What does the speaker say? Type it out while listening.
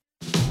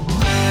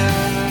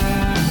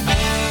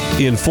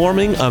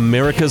informing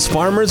America's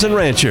farmers and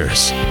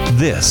ranchers.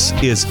 This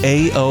is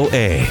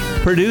AOA,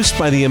 produced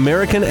by the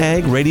American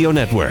Ag Radio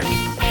Network.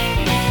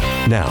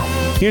 Now,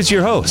 here's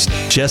your host,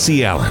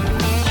 Jesse Allen.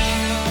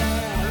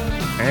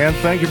 And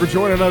thank you for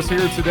joining us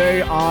here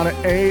today on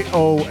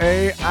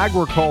AOA,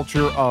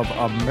 Agriculture of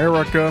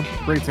America.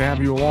 Great to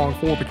have you along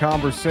for the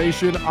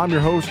conversation. I'm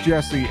your host,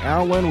 Jesse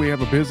Allen. We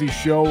have a busy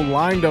show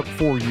lined up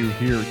for you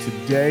here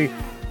today.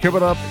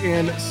 Coming up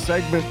in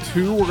segment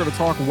 2, we're going to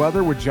talk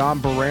weather with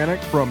John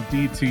Baranick from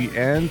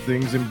DTN.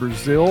 Things in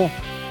Brazil.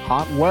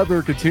 Hot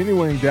weather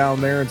continuing down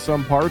there in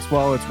some parts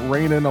while it's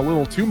raining a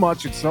little too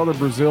much in southern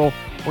Brazil.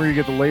 We're going to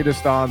get the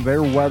latest on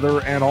their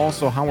weather and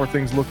also how are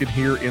things looking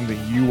here in the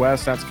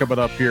U.S. That's coming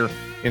up here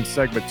in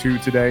segment 2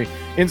 today.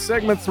 In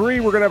segment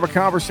 3, we're going to have a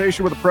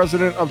conversation with the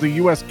president of the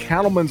U.S.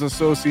 Cattlemen's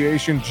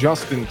Association,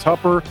 Justin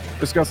Tupper,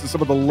 discussing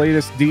some of the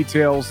latest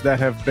details that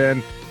have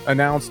been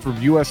announced from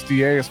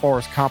USDA as far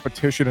as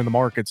competition in the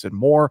markets and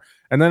more.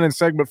 And then in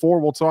segment 4,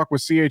 we'll talk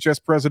with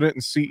CHS President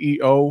and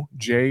CEO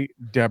Jay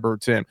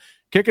Debertin.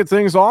 Kicking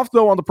things off,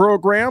 though, on the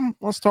program,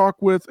 let's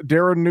talk with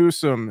Darin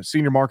Newsom,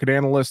 Senior Market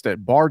Analyst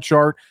at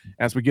Barchart,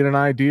 as we get an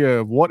idea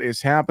of what is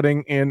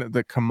happening in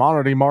the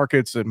commodity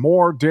markets and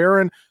more.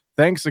 Darin,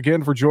 thanks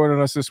again for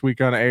joining us this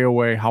week on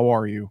AOA. How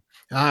are you?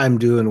 I'm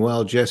doing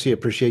well, Jesse.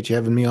 Appreciate you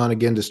having me on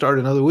again to start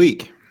another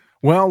week.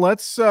 Well,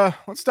 let's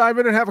dive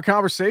in and have a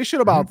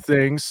conversation about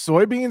things.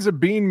 Soybeans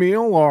and bean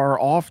meal are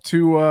off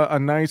to a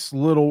nice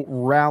little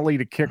rally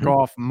to kick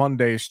off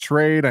Monday's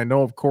trade. I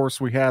know, of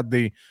course, we had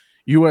the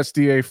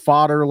USDA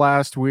fodder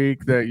last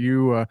week that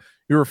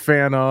you're a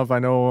fan of. I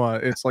know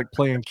it's like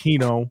playing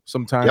Keno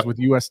sometimes with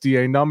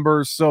USDA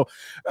numbers. So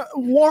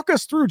walk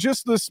us through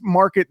just this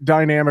market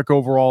dynamic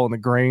overall in the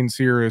grains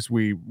here as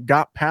we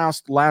got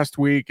past last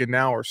week and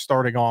now are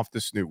starting off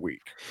this new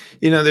week.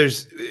 You know,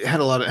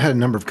 had a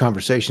number of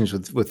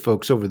conversations with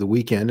folks over the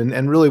weekend,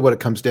 and really what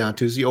it comes down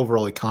to is the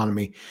overall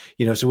economy.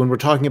 You know, so when we're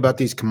talking about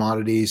these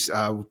commodities,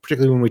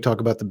 particularly when we talk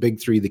about the big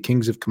three, the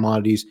kings of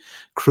commodities,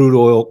 crude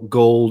oil,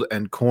 gold,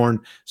 and corn,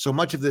 so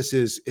much of this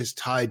is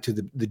tied to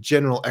the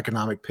general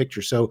economic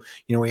picture. So,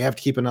 you know, we have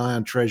to keep an eye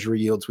on treasury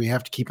yields. We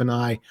have to keep an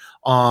eye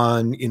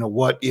on, you know,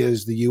 what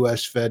is the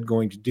U.S. Fed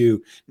going to do?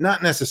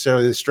 Not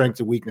necessarily the strength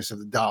or weakness of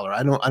the dollar.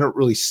 I don't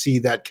really see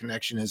that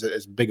connection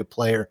as big a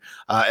player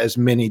as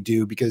many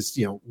do, because,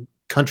 you know,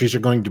 countries are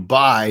going to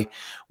buy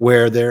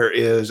where there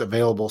is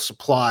available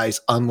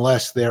supplies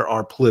unless there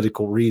are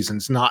political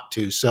reasons not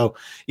to. So,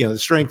 you know, the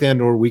strength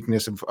and or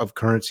weakness of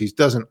currencies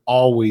isn't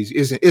always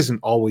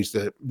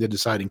the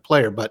deciding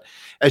player. But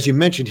as you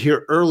mentioned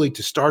here early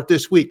to start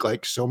this week,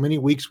 like so many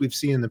weeks we've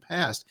seen in the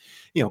past,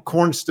 you know,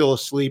 corn's still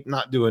asleep,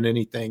 not doing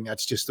anything.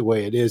 That's just the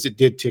way it is. It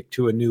did tick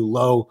to a new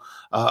low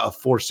of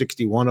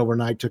 461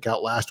 overnight, took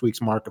out last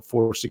week's mark of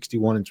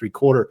 461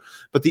 3/4.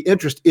 But the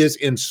interest is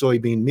in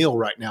soybean meal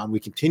right now, and we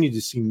continue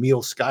to see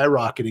meal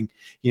skyrocketing.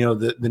 You know,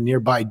 the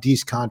nearby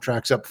Dees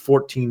contracts up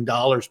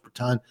 $14 per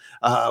ton,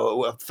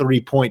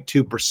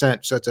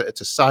 3.2%. So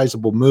it's a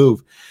sizable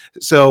move.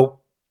 So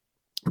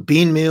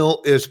bean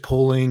meal is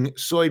pulling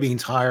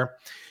soybeans higher.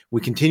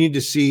 We continue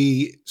to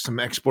see some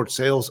export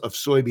sales of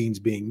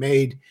soybeans being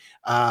made.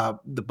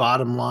 The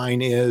bottom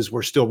line is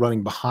we're still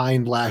running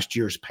behind last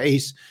year's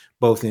pace,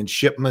 both in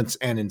shipments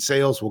and in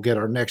sales. We'll get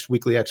our next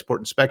weekly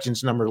export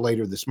inspections number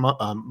later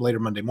later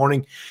Monday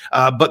morning.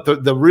 But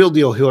the real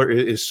deal here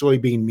is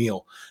soybean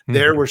meal. Mm-hmm.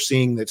 There we're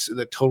seeing that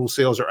the total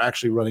sales are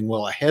actually running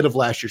well ahead of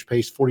last year's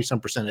pace,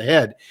 40%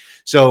 ahead.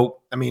 So,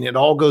 I mean, it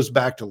all goes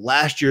back to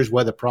last year's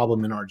weather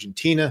problem in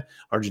Argentina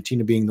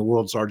being the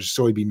world's largest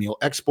soybean meal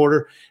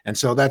exporter. And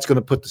so that's going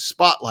to put the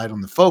spotlight on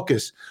the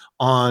focus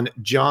on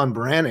John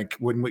Baranick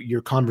when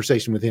your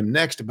conversation with him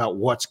next about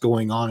what's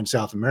going on in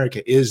South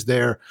America. Is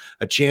there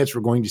a chance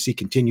we're going to see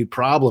continued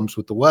problems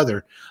with the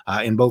weather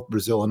in both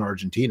Brazil and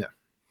Argentina?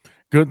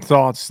 Good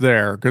thoughts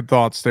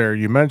there.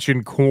 You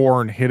mentioned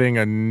corn hitting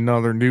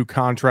another new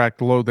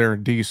contract low there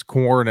in Dees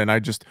corn, and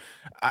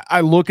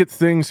I look at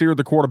things here,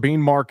 the quarter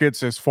bean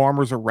markets, as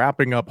farmers are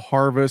wrapping up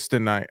harvest,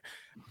 and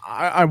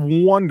I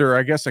wonder,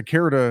 I guess I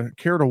care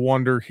to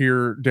wonder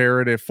here,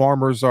 Darin, if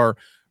farmers are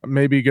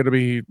maybe going to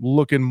be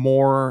looking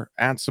more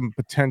at some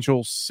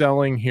potential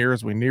selling here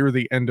as we near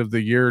the end of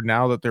the year,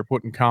 now that they're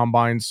putting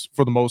combines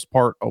for the most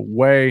part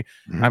away.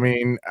 Mm-hmm. I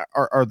mean,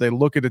 are they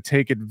looking to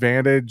take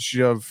advantage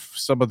of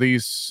some of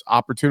these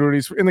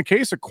opportunities? In the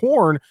case of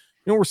corn,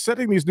 you know, we're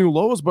setting these new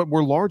lows, but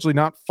we're largely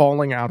not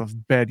falling out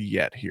of bed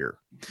yet here.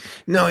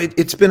 No,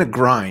 it's been a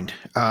grind.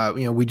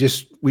 You know, we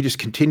just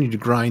continue to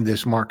grind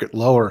this market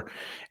lower.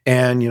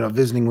 And, you know,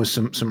 visiting with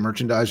some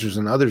merchandisers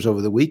and others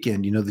over the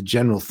weekend, you know, the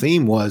general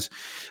theme was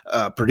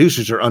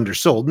producers are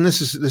undersold. And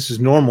this is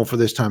normal for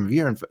this time of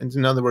year.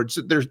 In other words,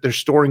 they're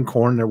storing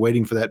corn. They're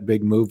waiting for that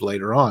big move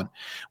later on.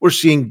 We're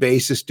seeing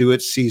basis do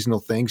its seasonal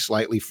thing,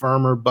 slightly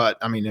firmer, but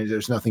I mean,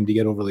 there's nothing to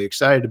get overly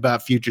excited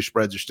about. Future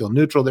spreads are still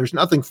neutral. There's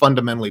nothing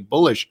fundamentally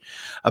bullish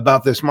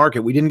about this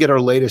market. We didn't get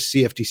our latest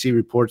CFTC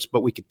reports, but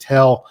we could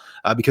tell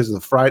because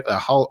of the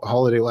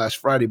holiday last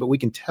Friday, but we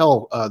can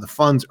tell the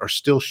funds are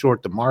still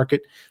short the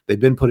market. They've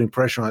been putting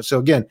pressure on it. So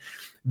again,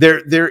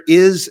 there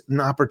is an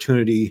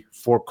opportunity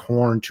for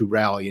corn to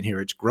rally in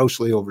here. It's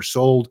grossly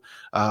oversold.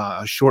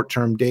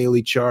 Short-term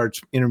daily charts,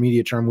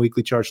 intermediate-term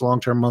weekly charts,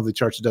 long-term monthly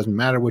charts, it doesn't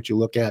matter what you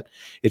look at.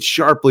 It's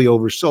sharply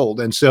oversold.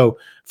 And so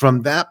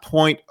from that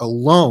point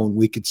alone,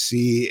 we could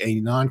see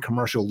a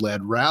non-commercial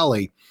led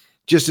rally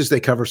just as they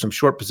cover some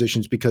short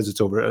positions because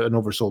it's over an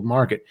oversold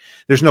market.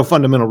 There's no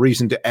fundamental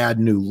reason to add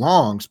new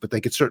longs, but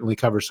they could certainly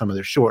cover some of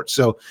their shorts.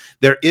 So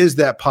there is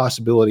that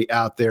possibility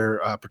out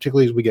there,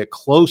 particularly as we get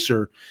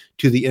closer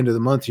to the end of the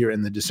month here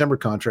and the December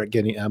contract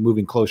getting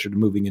moving closer to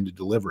moving into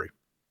delivery.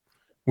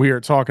 We are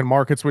talking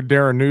markets with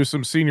Darin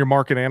Newsom, Senior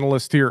Market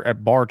Analyst here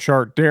at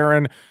Barchart.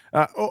 Darin,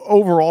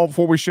 overall,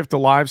 before we shift to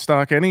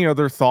livestock, any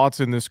other thoughts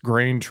in this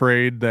grain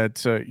trade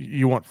that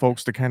you want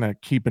folks to kind of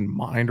keep in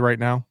mind right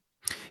now?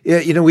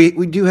 Yeah,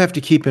 we do have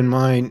to keep in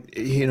mind,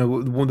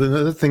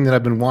 another thing that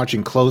I've been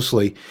watching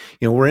closely,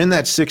 we're in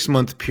that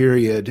 6-month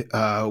period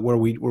where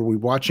we're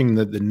watching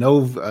the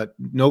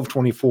Nov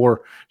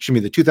 24,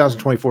 the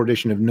 2024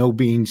 edition of No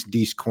Beans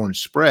Dees Corn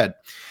Spread,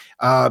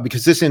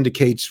 because this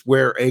indicates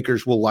where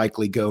acres will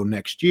likely go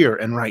next year.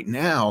 And right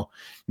now,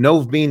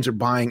 Nov beans are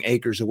buying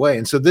acres away.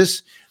 And so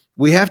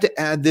we have to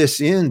add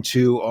this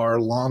into our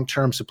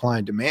long-term supply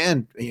and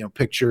demand,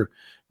 picture.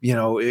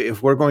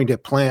 If we're going to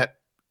plant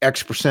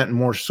X percent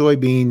more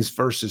soybeans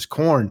versus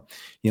corn,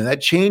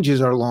 that changes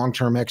our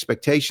long-term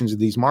expectations of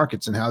these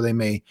markets and how they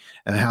may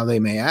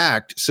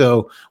act.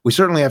 So we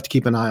certainly have to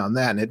keep an eye on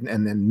that.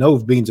 And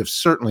Nov beans have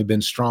certainly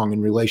been strong in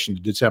relation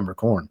to December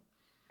corn.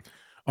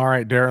 All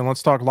right, Darin,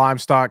 let's talk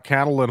livestock,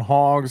 cattle and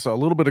hogs. A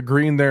little bit of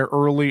green there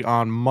early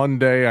on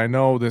Monday. I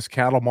know this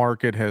cattle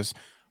market has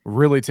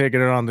really taken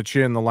it on the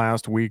chin the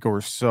last week or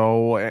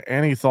so.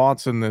 Any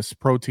thoughts in this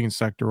protein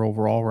sector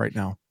overall right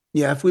now?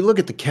 Yeah, if we look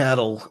at the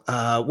cattle,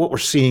 what we're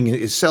seeing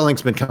is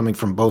selling's been coming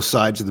from both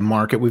sides of the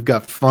market. We've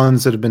got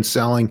funds that have been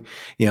selling.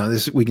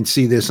 We can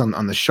see this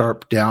on the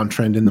sharp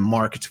downtrend in the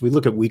markets. If we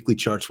look at weekly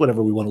charts,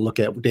 whatever we want to look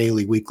at,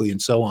 daily, weekly, and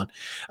so on,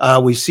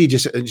 we see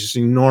just an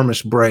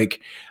enormous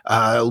break,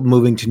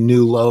 moving to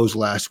new lows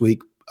last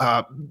week.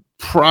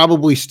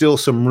 Probably still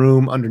some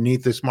room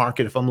underneath this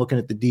market. If I'm looking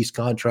at the Dees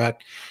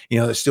contract,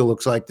 it still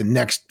looks like the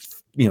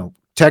next,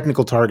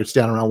 technical targets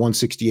down around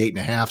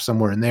 168.5,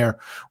 somewhere in there.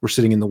 We're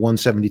sitting in the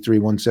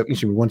 174,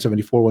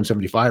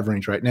 175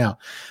 range right now.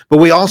 But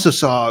we also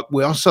saw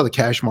the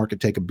cash market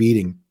take a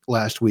beating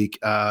last week.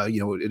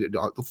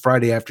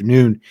 Friday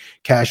afternoon,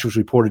 cash was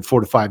reported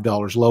 $4 to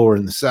 $5 lower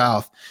in the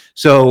South.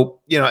 So,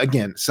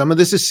 again, some of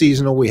this is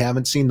seasonal. We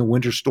haven't seen the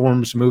winter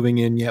storms moving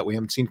in yet. We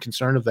haven't seen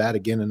concern of that.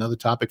 Again, another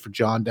topic for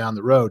John down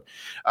the road.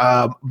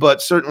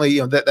 But certainly,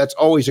 that's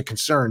always a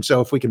concern.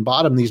 So if we can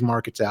bottom these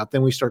markets out,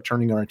 then we start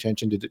turning our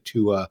attention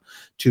to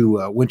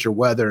winter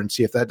weather and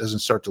see if that doesn't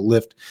start to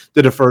lift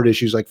the deferred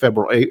issues like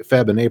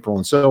Feb and April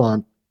and so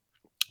on.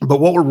 But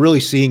what we're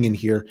really seeing in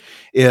here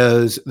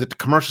is that the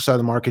commercial side of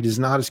the market is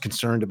not as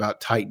concerned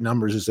about tight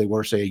numbers as they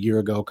were, say,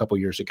 a couple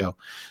of years ago.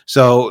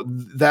 So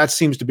that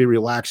seems to be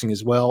relaxing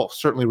as well,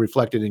 certainly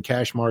reflected in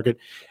cash market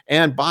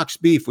and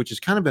boxed beef, which has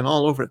kind of been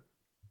all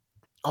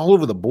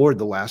over the board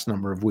the last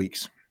number of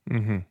weeks.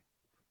 Mm-hmm.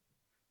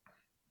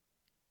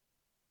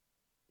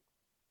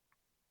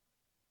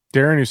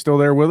 Darin, you still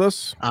there with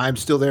us? I'm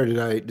still there.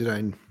 Did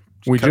I?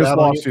 We just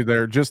lost you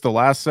there. Just the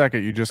last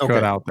second, you just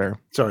cut out there.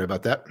 Sorry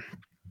about that.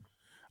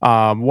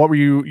 What were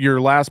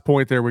your last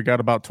point there? We got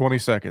about 20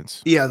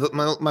 seconds. Yeah,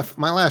 my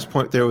last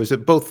point there was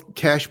that both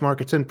cash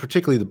markets and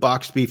particularly the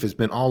boxed beef has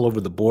been all over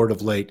the board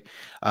of late.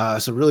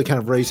 So really kind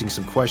of raising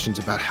some questions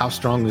about how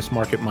strong this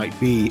market might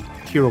be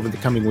here over the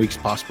coming weeks,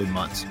 possibly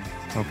months.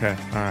 Okay.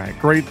 All right.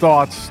 Great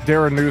thoughts.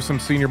 Darin Newsom,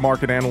 Senior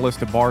Market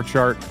Analyst at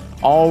Barchart.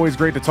 Always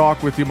great to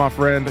talk with you, my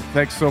friend.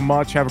 Thanks so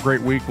much. Have a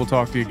great week. We'll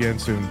talk to you again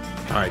soon.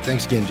 All right.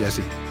 Thanks again,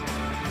 Jesse.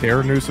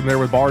 Darin Newsom there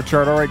with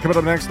Barchart. All right, coming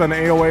up next on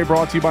AOA,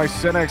 brought to you by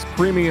Cenex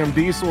Premium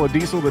Diesel, a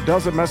diesel that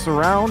doesn't mess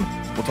around.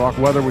 We'll talk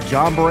weather with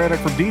John Baranick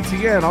from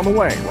DTN on the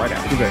way right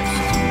after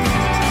this.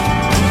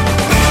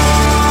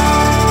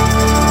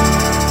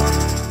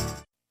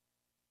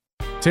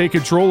 Take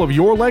control of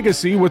your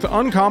legacy with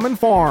Uncommon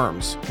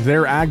Farms.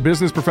 Their ag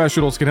business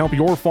professionals can help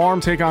your farm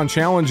take on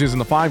challenges in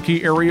the 5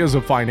 key areas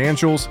of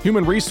financials,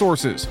 human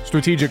resources,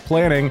 strategic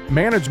planning,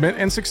 management,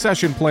 and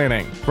succession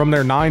planning. From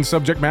their 9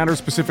 subject matter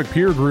specific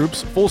peer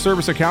groups, full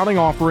service accounting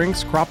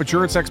offerings, crop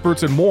insurance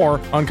experts, and more,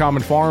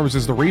 Uncommon Farms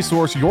is the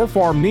resource your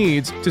farm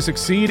needs to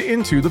succeed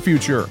into the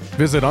future.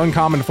 Visit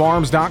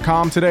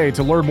uncommonfarms.com today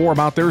to learn more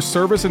about their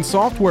service and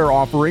software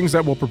offerings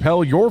that will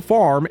propel your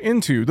farm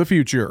into the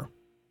future.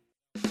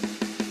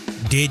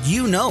 Did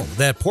you know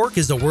that pork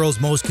is the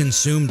world's most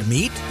consumed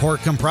meat? Pork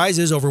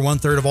comprises over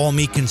 1/3 of all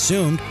meat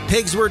consumed.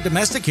 Pigs were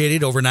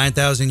domesticated over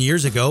 9,000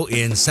 years ago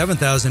in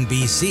 7000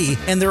 BC,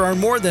 and there are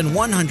more than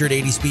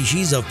 180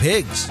 species of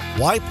pigs.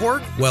 Why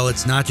pork? Well,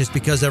 it's not just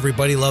because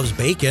everybody loves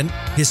bacon.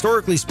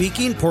 Historically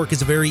speaking, pork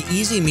is a very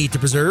easy meat to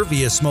preserve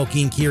via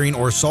smoking, curing,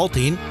 or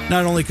salting.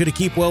 Not only could it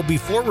keep well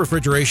before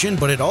refrigeration,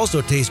 but it also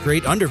tastes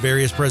great under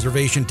various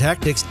preservation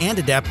tactics and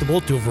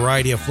adaptable to a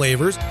variety of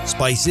flavors,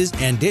 spices,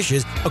 and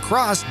dishes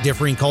across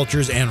different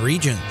cultures and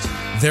regions.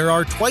 There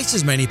are twice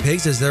as many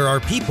pigs as there are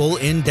people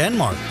in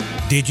Denmark.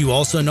 Did you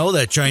also know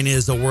that China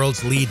is the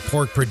world's lead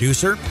pork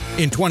producer?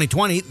 In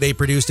 2020, they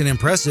produced an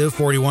impressive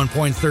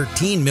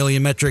 41.13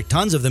 million metric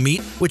tons of the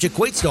meat, which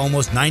equates to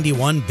almost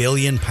 91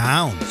 billion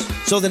pounds.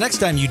 So the next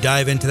time you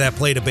dive into that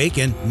plate of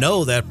bacon,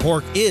 know that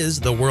pork is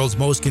the world's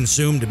most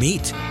consumed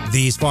meat.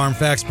 These farm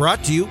facts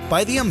brought to you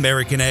by the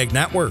American Ag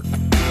Network.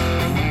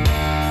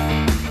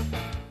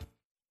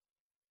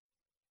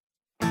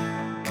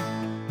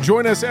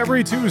 Join us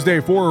every Tuesday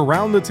for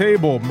Around the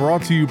Table,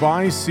 brought to you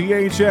by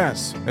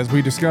CHS, as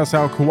we discuss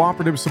how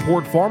cooperatives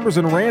support farmers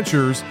and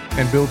ranchers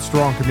and build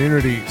strong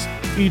communities.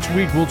 Each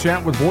week, we'll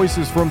chat with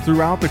voices from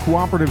throughout the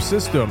cooperative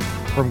system.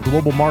 From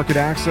global market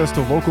access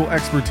to local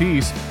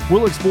expertise,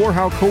 we'll explore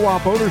how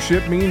co-op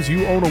ownership means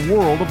you own a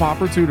world of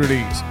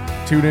opportunities.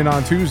 Tune in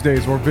on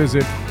Tuesdays or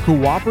visit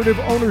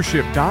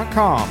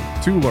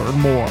cooperativeownership.com to learn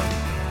more.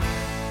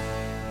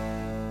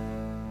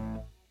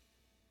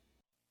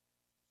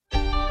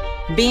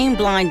 Being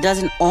blind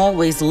doesn't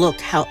always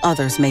look how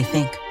others may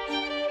think.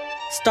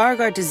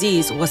 Stargardt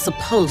disease was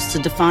supposed to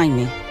define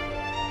me.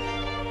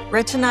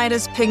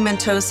 Retinitis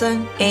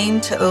pigmentosa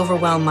aimed to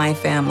overwhelm my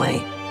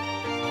family.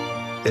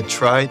 It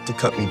tried to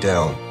cut me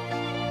down.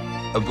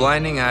 A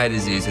blinding eye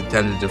disease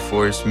attempted to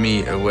force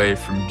me away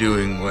from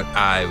doing what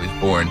I was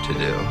born to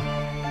do.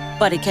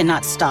 But it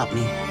cannot stop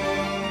me.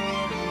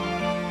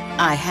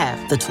 I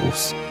have the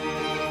tools.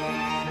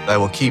 I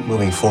will keep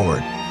moving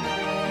forward,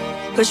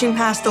 Pushing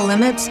past the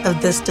limits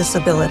of this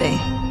disability.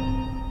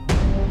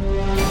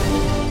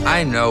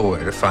 I know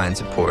where to find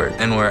support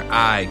and where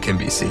I can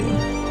be seen.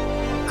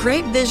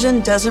 Great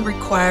vision doesn't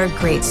require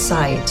great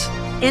sight.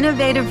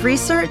 Innovative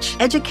research,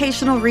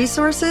 educational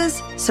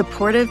resources,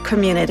 supportive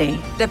community.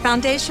 The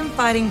Foundation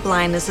Fighting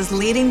Blindness is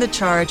leading the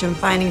charge in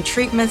finding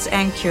treatments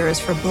and cures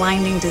for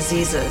blinding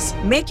diseases.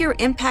 Make your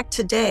impact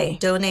today.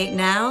 Donate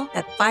now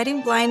at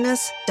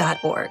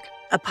fightingblindness.org.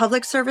 A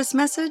public service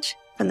message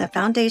from the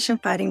Foundation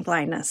Fighting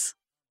Blindness.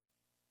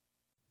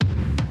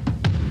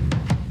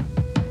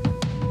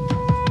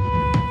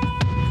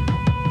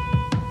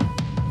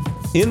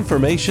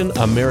 Information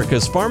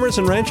America's farmers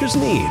and ranchers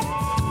need.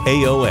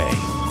 AOA.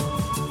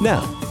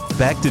 Now,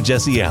 back to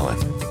Jesse Allen.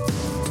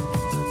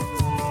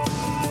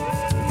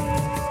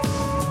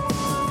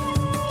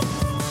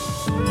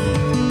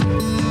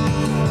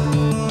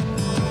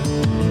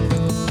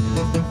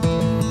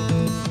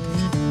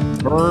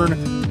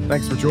 Vern,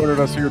 thanks for joining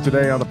us here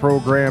today on the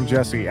program.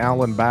 Jesse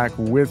Allen back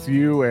with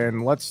you,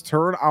 and let's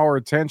turn our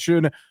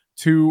attention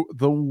to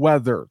the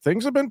weather.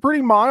 Things have been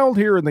pretty mild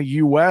here in the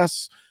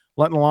U.S.,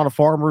 letting a lot of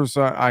farmers,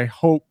 I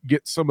hope,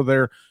 get some of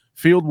their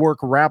field work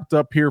wrapped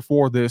up here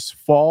for this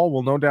fall.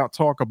 We'll no doubt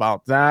talk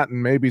about that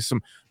and maybe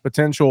some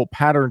potential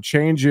pattern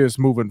changes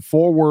moving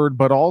forward,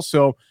 but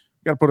also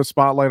got to put a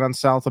spotlight on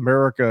South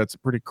America. It's a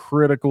pretty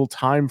critical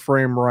time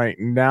frame right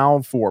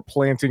now for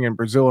planting in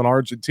Brazil and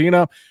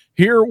Argentina.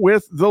 Here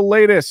with the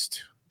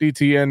latest,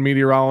 DTN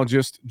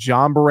meteorologist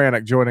John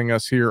Baranick joining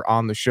us here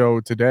on the show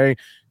today.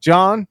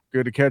 John,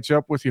 good to catch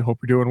up with you. Hope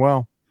you're doing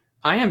well.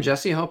 I am,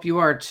 Jesse. Hope you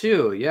are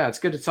too. Yeah, it's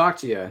good to talk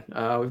to you.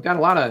 We've got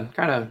a lot of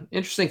kind of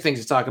interesting things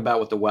to talk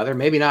about with the weather.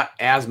 Maybe not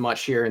as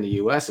much here in the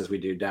U.S. as we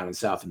do down in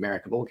South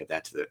America, but we'll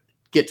get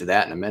to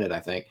that in a minute,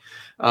 I think.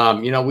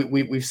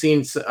 We've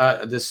seen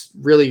this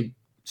really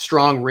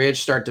strong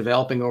ridge start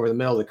developing over the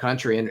middle of the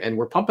country, and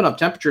we're pumping up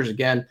temperatures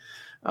again.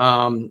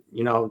 Kind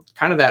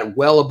of that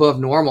well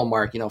above normal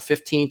mark,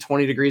 15,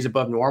 20 degrees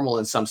above normal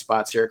in some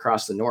spots here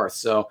across the north.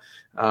 So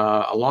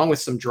along with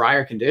some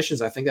drier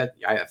conditions, I think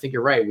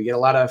you're right. We get a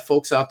lot of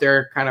folks out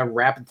there kind of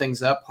wrapping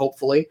things up,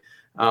 hopefully.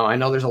 I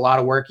know there's a lot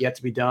of work yet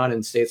to be done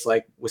in states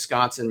like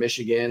Wisconsin,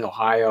 Michigan,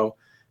 Ohio,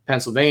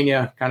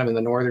 Pennsylvania, kind of in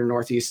the northern,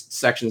 northeast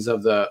sections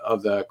of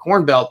the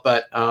Corn Belt.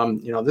 But,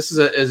 this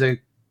is a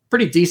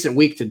pretty decent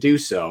week to do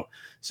so.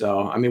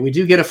 So, I mean, we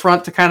do get a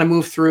front to kind of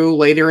move through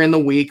later in the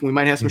week, and we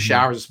might have some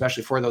showers,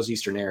 especially for those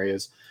eastern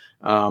areas.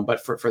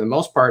 But for the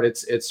most part,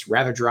 it's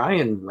rather dry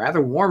and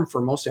rather warm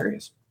for most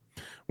areas.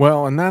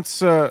 Well, and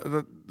that's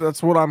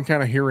what I'm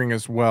kind of hearing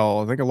as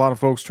well. I think a lot of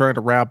folks trying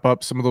to wrap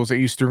up some of those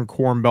Eastern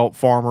Corn Belt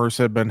farmers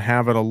have been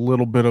having a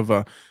little bit of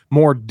a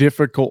more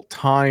difficult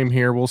time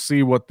here. We'll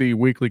see what the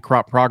weekly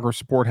crop progress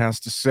report has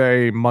to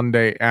say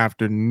Monday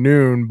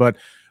afternoon, but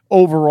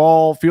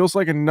overall feels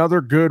like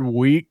another good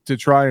week to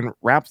try and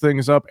wrap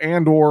things up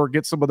and or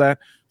get some of that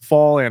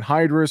fall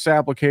anhydrous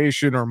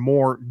application or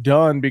more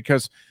done,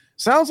 because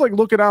sounds like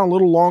looking out a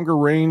little longer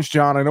range,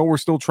 John. I know we're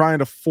still trying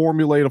to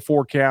formulate a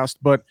forecast,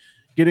 but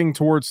getting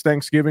towards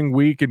Thanksgiving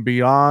week and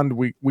beyond,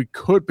 we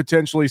could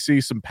potentially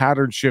see some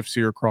pattern shifts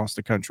here across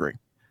the country.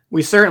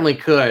 We certainly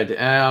could.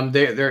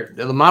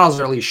 The models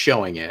are at least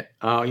showing it.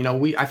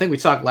 I think we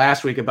talked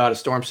last week about a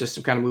storm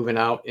system kind of moving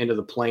out into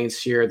the plains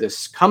here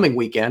this coming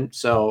weekend,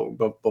 so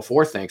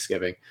before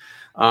Thanksgiving.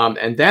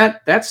 And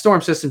that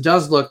storm system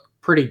does look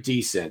pretty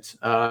decent,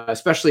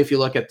 especially if you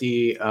look at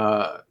the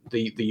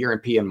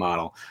European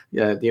model.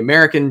 The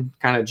American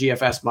kind of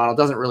GFS model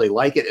doesn't really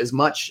like it as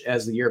much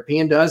as the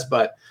European does,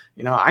 but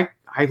I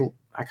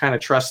I kind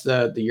of trust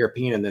the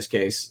European in this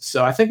case.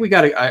 So I think we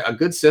got a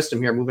good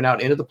system here moving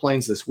out into the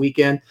plains this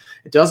weekend.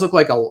 It does look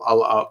like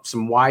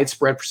some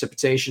widespread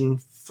precipitation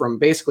from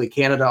basically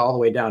Canada all the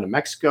way down to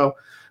Mexico.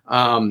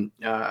 And,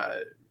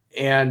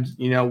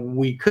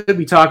 we could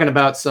be talking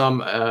about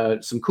some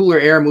cooler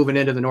air moving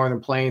into the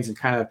northern plains and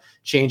kind of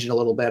changing a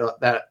little bit of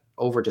that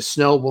over to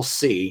snow. We'll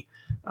see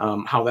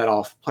how that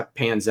all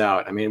pans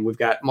out. I mean, we've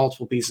got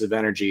multiple pieces of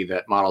energy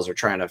that models are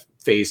trying to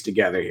phase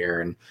together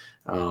here. And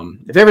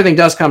if everything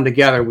does come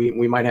together,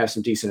 we might have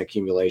some decent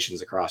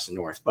accumulations across the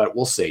north, but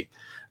we'll see.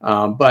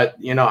 But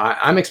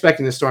I'm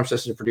expecting the storm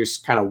system to produce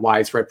kind of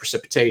widespread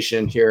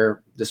precipitation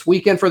here this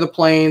weekend for the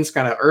plains,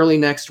 kind of early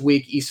next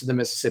week east of the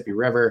Mississippi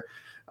River.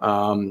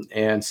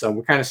 And so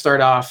we kind of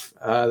start off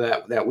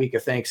that week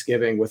of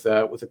Thanksgiving with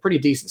a pretty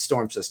decent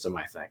storm system,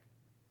 I think.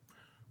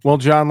 Well,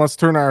 John, let's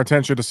turn our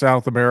attention to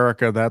South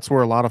America. That's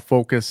where a lot of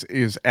focus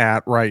is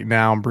at right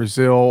now.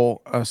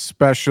 Brazil,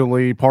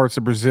 especially parts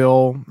of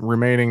Brazil,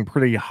 remaining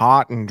pretty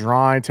hot and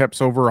dry. Temps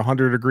over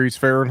 100 degrees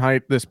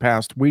Fahrenheit this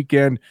past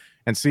weekend,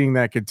 and seeing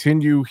that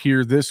continue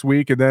here this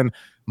week. And then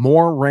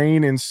more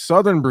rain in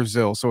southern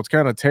Brazil. So it's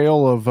kind of a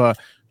tale of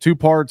two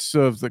parts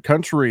of the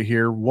country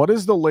here. What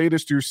is the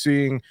latest you're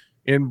seeing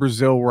in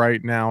Brazil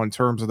right now in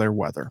terms of their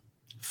weather?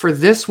 For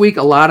this week,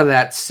 a lot of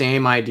that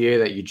same idea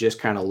that you just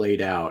kind of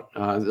laid out.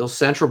 Those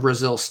central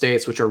Brazil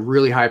states, which are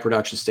really high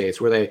production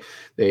states, where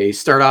they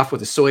start off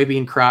with a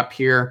soybean crop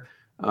here.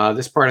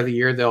 This part of the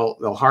year,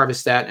 they'll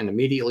harvest that and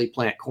immediately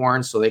plant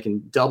corn, so they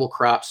can double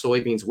crop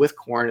soybeans with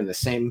corn in the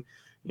same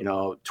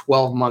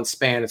 12-month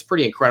span. It's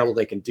pretty incredible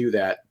they can do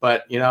that.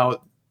 But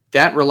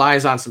that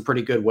relies on some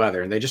pretty good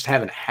weather, and they just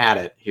haven't had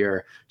it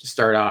here to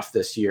start off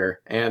this year.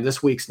 And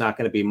this week's not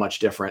going to be much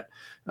different.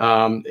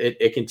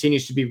 It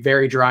continues to be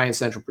very dry in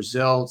central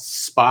Brazil,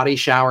 spotty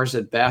showers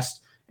at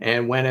best.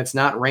 And when it's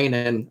not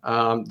raining,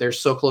 they're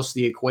so close to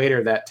the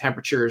equator that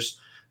temperatures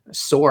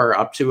soar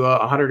up to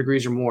 100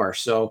 degrees or more.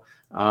 So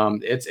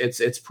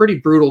it's pretty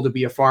brutal to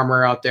be a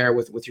farmer out there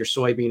with your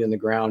soybean in the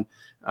ground,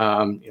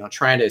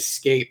 trying to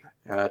escape,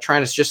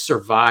 trying to just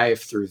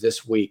survive through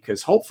this week,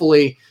 because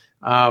hopefully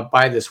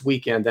by this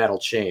weekend that'll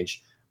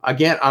change.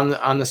 Again,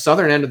 on the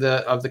southern end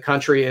of the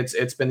country,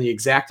 it's been the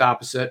exact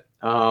opposite.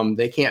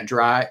 They can't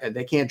dry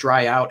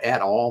out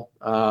at all.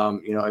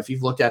 If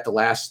you've looked at the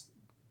last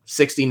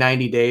 60,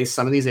 90 days,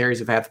 some of these areas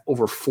have had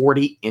over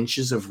 40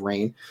 inches of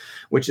rain,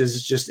 which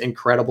is just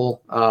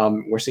incredible.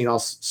 We're seeing all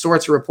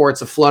sorts of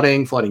reports of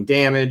flooding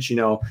damage,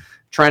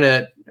 trying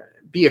to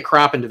be a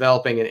crop and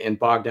developing in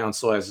bogged down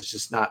soils. It's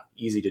just not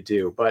easy to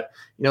do. But,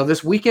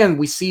 this weekend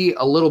we see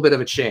a little bit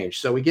of a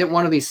change. So we get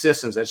one of these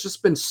systems that's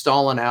just been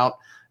stalling out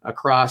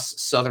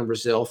across southern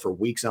Brazil for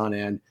weeks on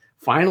end,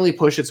 finally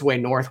push its way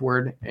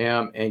northward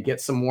and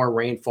get some more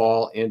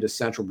rainfall into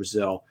central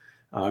Brazil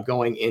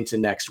going into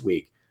next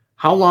week.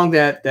 How long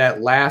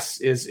that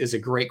lasts is a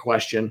great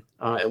question.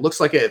 It looks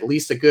like at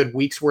least a good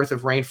week's worth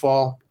of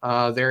rainfall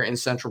there in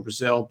central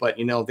Brazil, but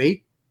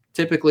they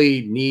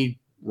typically need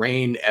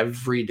rain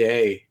every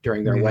day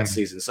during their wet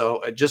season.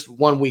 So just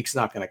 1 week's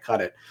not going to cut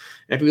it.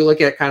 And if we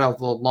look at kind of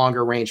the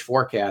longer range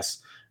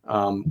forecasts,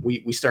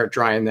 we start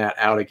drying that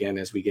out again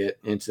as we get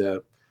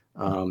into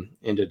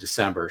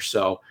December.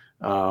 So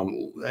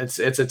it's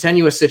a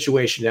tenuous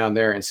situation down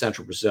there in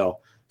central Brazil.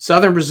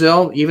 Southern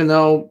Brazil, even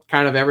though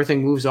kind of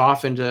everything moves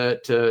off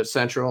into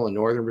central and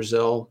northern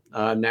Brazil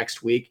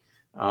next week,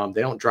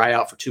 they don't dry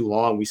out for too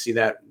long. We see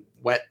that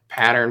wet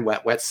pattern,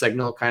 wet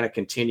signal kind of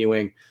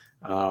continuing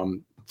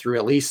through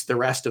at least the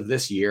rest of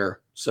this year.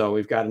 So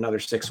we've got another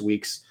 6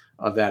 weeks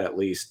of that at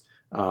least.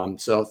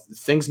 So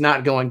things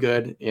not going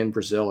good in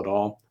Brazil at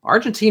all.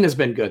 Argentina's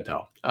been good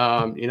though.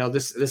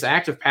 This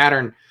active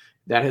pattern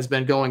that has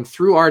been going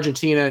through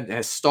Argentina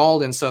has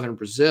stalled in southern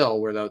Brazil,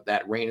 where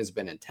that rain has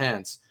been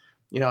intense.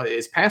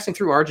 Is passing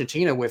through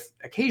Argentina with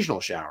occasional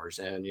showers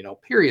and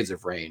periods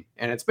of rain,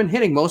 and it's been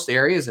hitting most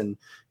areas, and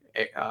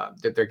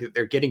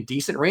they're getting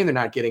decent rain. They're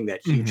not getting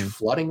that huge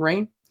flooding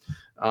rain.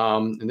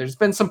 And there's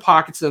been some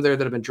pockets in there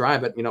that have been dry,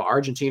 but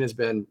Argentina's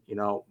been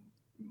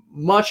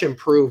much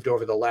improved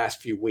over the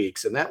last few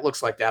weeks, and that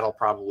looks like that'll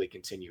probably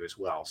continue as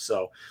well.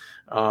 So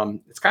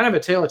it's kind of a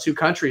tale of two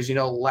countries.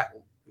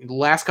 The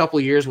last couple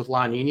of years with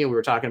La Nina, we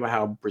were talking about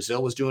how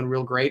Brazil was doing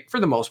real great for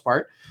the most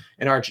part,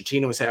 and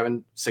Argentina was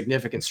having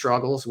significant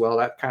struggles. Well,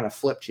 that kind of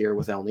flipped here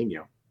with El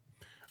Nino.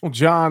 Well,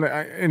 John,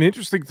 an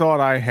interesting thought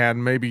I had,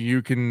 maybe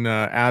you can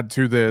add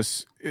to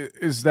this,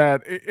 is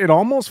that it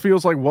almost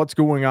feels like what's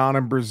going on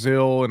in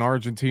Brazil and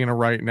Argentina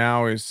right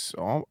now is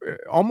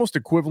almost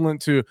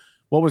equivalent to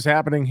what was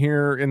happening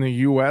here in the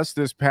U.S.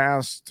 this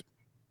past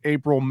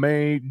April,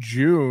 May,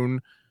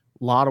 June.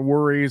 A lot of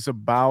worries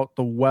about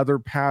the weather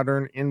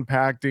pattern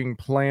impacting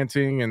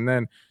planting, and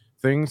then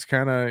things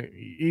kind of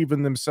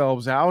even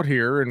themselves out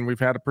here, and we've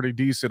had a pretty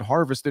decent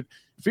harvest. It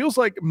feels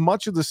like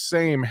much of the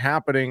same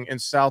happening in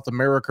South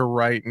America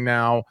right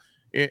now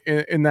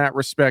in that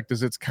respect,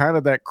 as it's kind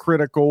of that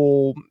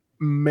critical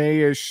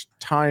May-ish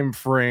time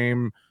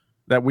frame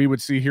that we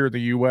would see here in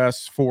the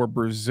U.S. for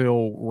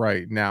Brazil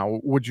right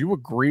now. Would you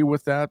agree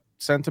with that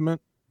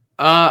sentiment?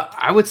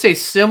 I would say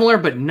similar,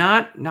 but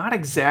not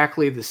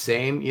exactly the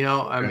same.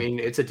 I mean,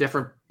 it's a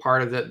different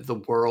part of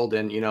the world,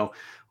 and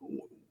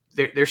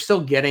they're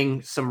still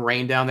getting some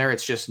rain down there.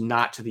 It's just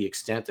not to the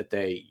extent that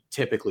they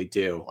typically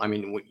do. I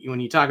mean, when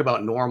you talk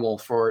about normal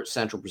for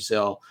central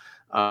Brazil,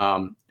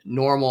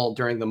 normal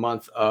during the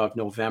month of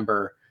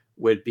November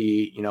would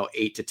be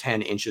 8 to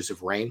 10 inches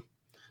of rain.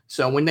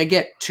 So when they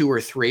get 2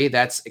 or 3,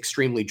 that's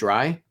extremely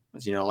dry.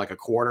 It's, like a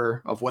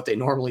quarter of what they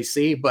normally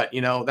see. But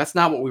that's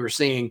not what we were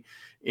seeing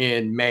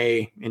in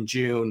May and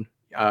June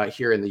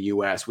here in the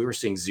U.S. We were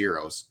seeing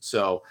zeros.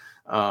 So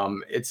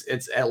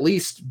it's at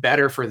least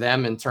better for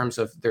them in terms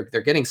of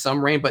they're getting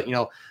some rain. But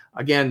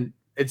again,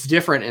 it's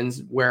different in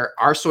where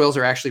our soils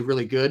are actually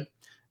really good.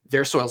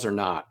 Their soils are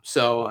not.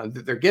 So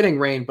they're getting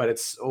rain, but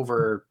it's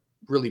over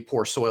really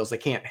poor soils. They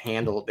can't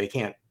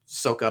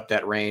soak up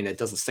that rain. It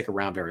doesn't stick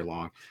around very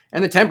long.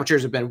 And the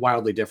temperatures have been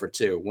wildly different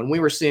too. When we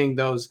were seeing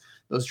those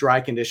dry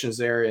conditions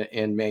there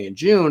in May and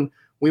June,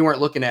 we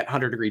weren't looking at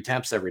 100-degree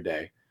temps every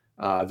day.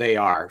 They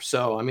are.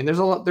 So, I mean,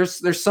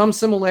 there's some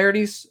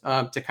similarities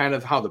to kind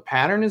of how the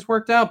pattern is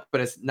worked out, but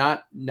it's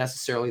not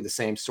necessarily the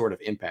same sort of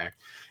impact.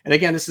 And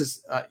again, this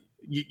is,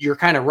 you're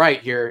kind of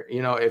right here.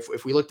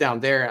 If we look down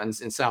there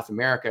in South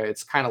America,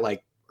 it's kind of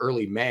like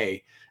early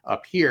May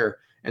up here.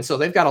 And so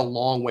they've got a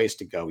long ways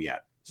to go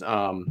yet.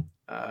 The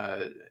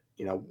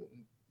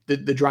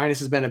dryness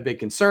has been a big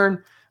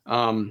concern.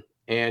 And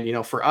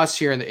for us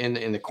here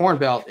in the Corn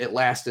Belt, it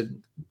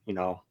lasted,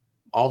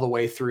 all the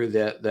way through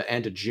the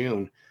end of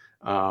June,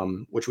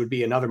 which would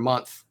be another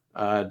month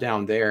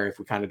down there if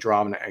we kind of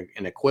draw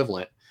an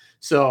equivalent.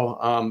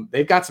 So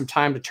they've got some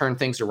time to turn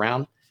things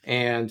around,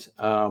 and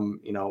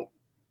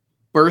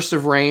bursts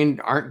of rain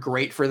aren't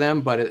great for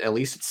them, but at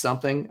least it's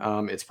something.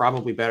 It's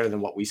probably better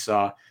than what we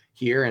saw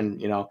here.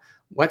 And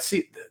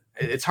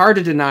it's hard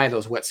to deny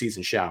those wet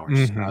season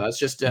showers. Mm-hmm. That's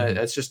just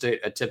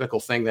a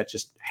typical thing that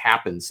just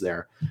happens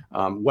there.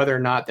 Whether or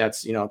not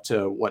that's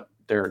to what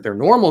their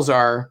normals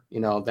are,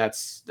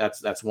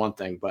 that's one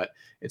thing, but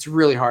it's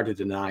really hard to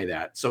deny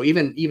that. So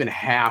even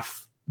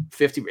half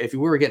 50, if we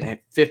were getting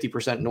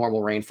 50%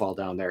 normal rainfall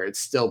down there, it'd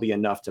still be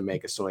enough to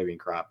make a soybean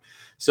crop.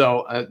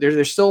 So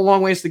there's still a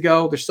long ways to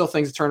go. There's still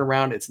things to turn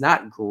around. It's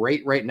not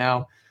great right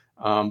now.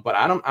 But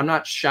I'm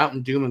not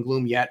shouting doom and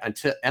gloom yet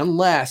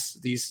unless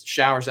these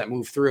showers that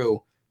move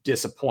through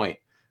disappoint.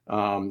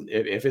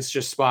 If it's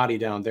just spotty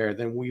down there,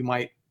 then we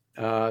might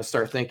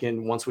start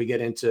thinking once we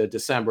get into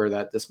December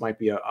that this might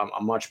be a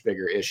much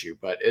bigger issue,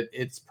 but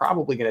it's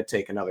probably going to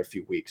take another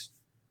few weeks.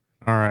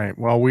 All right.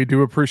 Well, we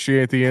do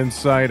appreciate the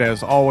insight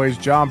as always.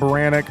 John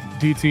Baranick,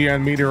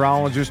 DTN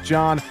Meteorologist.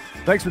 John,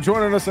 thanks for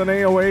joining us on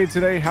AOA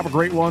today. Have a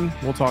great one.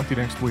 We'll talk to you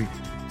next week.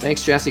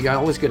 Thanks, Jesse.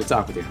 Always good to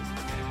talk with you.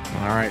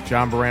 All right,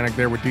 John Baranick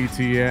there with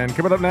DTN.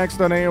 Coming up next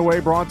on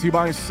AOA, brought to you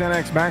by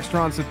Cenex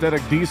Maxtron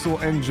Synthetic Diesel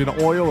Engine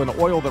Oil, an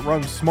oil that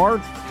runs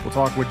smart. We'll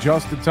talk with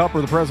Justin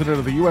Tupper, the president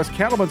of the U.S.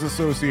 Cattlemen's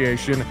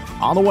Association,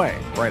 on the way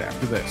right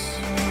after this.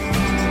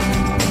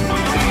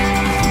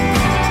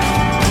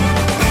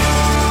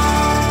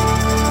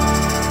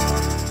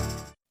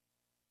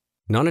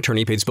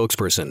 Non-attorney paid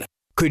spokesperson.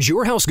 Could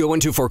your house go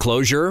into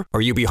foreclosure?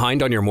 Are you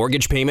behind on your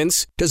mortgage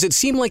payments? Does it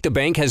seem like the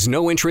bank has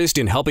no interest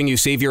in helping you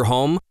save your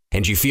home?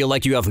 And you feel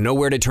like you have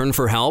nowhere to turn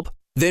for help?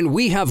 Then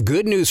we have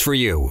good news for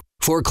you.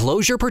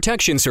 Foreclosure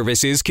Protection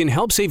Services can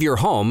help save your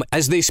home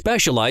as they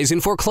specialize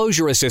in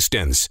foreclosure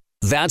assistance.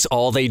 That's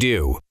all they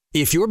do.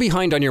 If you're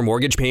behind on your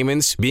mortgage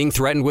payments, being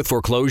threatened with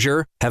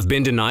foreclosure, have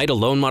been denied a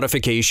loan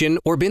modification,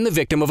 or been the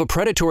victim of a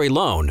predatory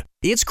loan,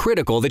 it's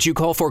critical that you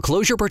call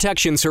Foreclosure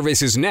Protection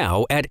Services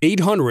now at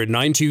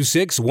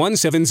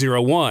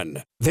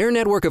 800-926-1701. Their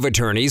network of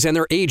attorneys and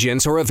their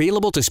agents are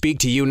available to speak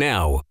to you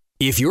now.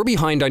 If you're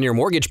behind on your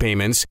mortgage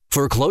payments,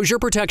 Foreclosure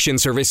Protection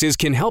Services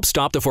can help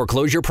stop the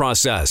foreclosure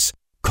process.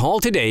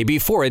 Call today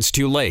before it's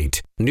too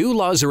late. New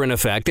laws are in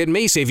effect that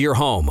may save your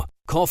home.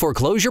 Call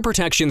Foreclosure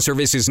Protection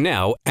Services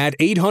now at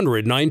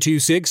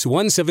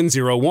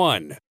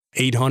 800-926-1701.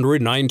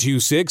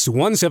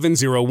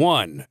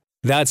 800-926-1701.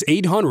 That's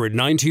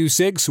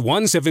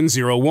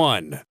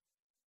 800-926-1701.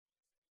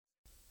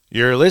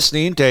 You're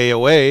listening to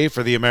AOA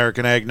for the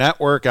American Ag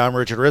Network. I'm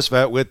Richard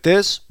Risvet with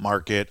this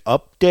market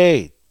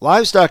update.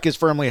 Livestock is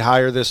firmly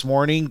higher this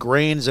morning.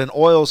 Grains and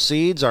oil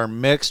seeds are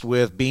mixed,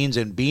 with beans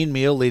and bean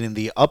meal leading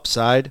the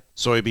upside.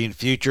 Soybean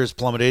futures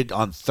plummeted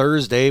on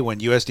Thursday when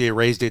USDA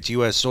raised its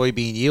U.S.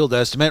 soybean yield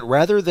estimate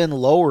rather than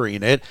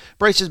lowering it.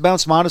 Prices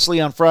bounced modestly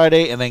on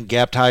Friday and then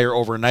gapped higher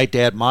overnight to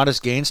add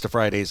modest gains to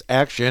Friday's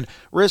action.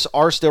 Risks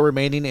are still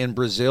remaining in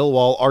Brazil,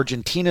 while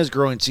Argentina's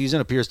growing season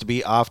appears to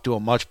be off to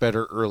a much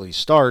better early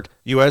start.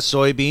 U.S.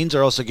 soybeans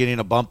are also getting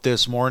a bump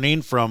this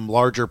morning from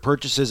larger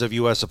purchases of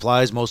U.S.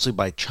 supplies, mostly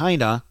by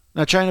China.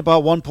 Now, China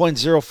bought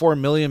 1.04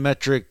 million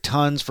metric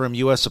tons from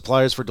U.S.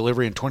 suppliers for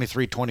delivery in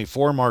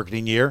 23-24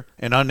 marketing year.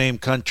 An unnamed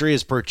country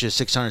has purchased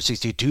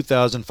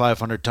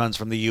 662,500 tons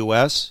from the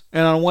U.S.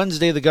 And on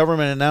Wednesday, the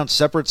government announced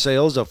separate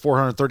sales of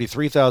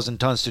 433,000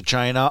 tons to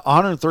China,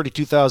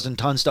 132,000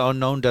 tons to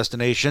unknown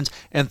destinations,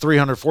 and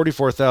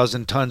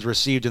 344,000 tons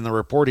received in the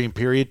reporting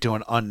period to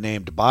an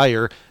unnamed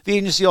buyer. The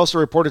agency also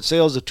reported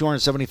sales of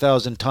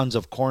 270,000 tons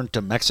of corn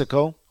to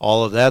Mexico.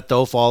 All of that,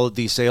 though, followed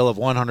the sale of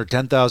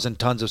 110,000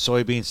 tons of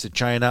soybeans to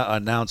China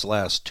announced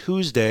last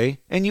Tuesday.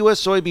 And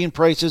U.S. soybean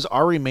prices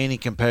are remaining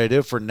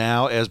competitive for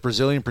now as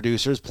Brazilian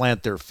producers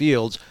plant their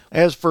fields.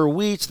 As for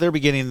wheats, they're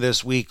beginning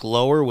this week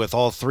lower, with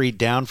all three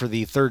down for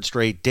the third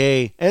straight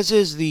day, as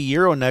is the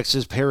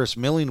Euronext's Paris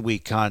milling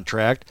wheat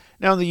contract.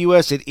 Now in the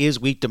U.S., it is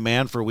weak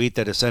demand for wheat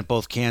that has sent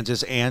both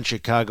Kansas and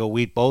Chicago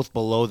wheat both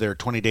below their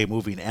 20-day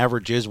moving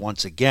averages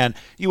once again.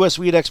 U.S.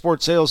 wheat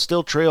export sales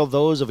still trail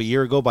those of a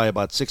year ago by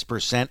about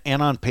 6%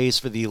 and on pace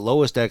for the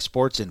lowest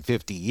exports in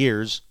 50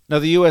 years. Now,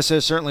 the U.S.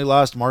 has certainly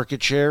lost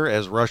market share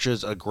as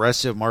Russia's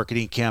aggressive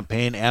marketing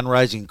campaign and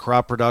rising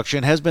crop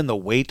production has been the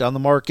weight on the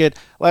market.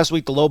 Last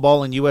week, the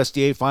lowball in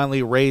USDA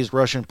finally raised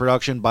Russian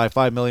production by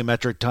 5 million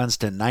metric tons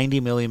to 90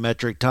 million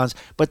metric tons,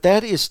 but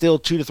that is still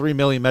 2 to 3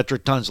 million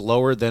metric tons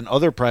lower than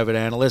other private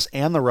analysts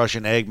and the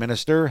Russian ag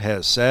minister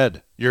has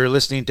said. You're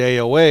listening to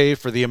AOA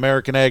for the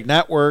American Ag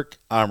Network.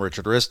 I'm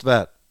Richard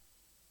Ristvet.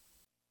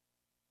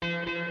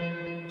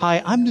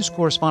 Hi, I'm news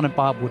correspondent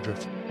Bob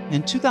Woodruff.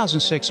 In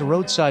 2006, a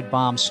roadside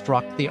bomb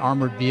struck the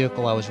armored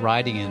vehicle I was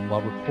riding in while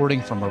reporting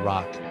from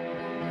Iraq.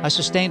 I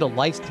sustained a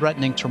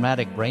life-threatening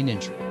traumatic brain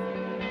injury.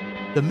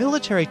 The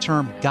military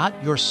term "got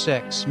your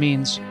six"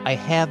 means I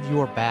have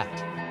your back,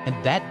 and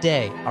that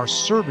day, our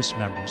service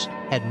members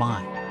had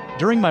mine.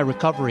 During my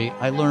recovery,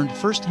 I learned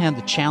firsthand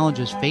the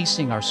challenges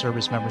facing our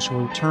service members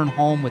who return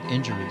home with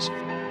injuries.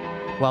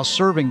 While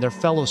serving, their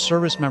fellow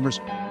service members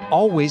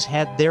always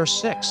had their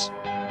six.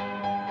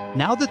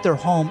 Now that they're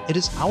home, it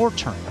is our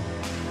turn.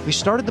 We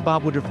started the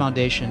Bob Woodruff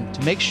Foundation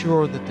to make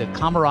sure that the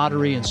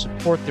camaraderie and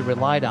support they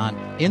relied on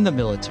in the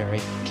military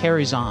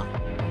carries on,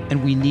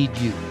 and we need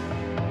you.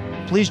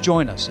 Please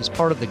join us as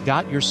part of the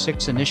Got Your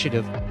Six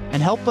initiative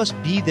and help us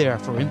be there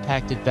for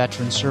impacted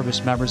veteran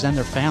service members and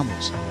their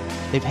families.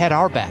 They've had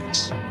our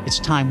backs. It's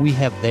time we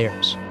have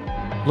theirs.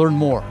 Learn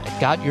more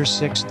at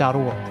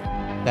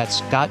gotyoursix.org. That's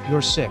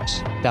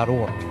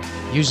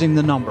gotyoursix.org, using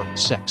the number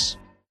 6.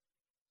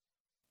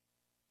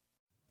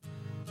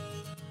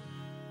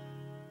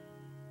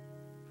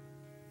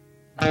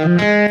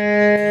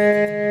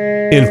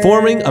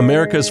 Informing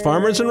America's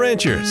farmers and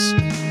ranchers.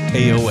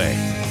 AOA.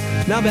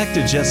 Now back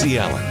to Jesse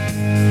Allen.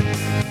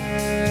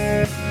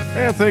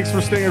 And thanks for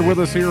staying with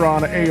us here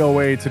on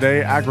AOA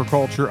today.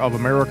 Agriculture of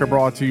America,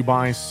 brought to you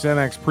by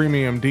Cenex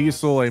Premium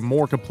Diesel, a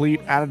more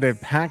complete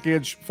additive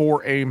package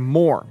for a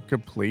more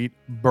complete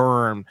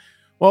burn.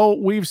 Well,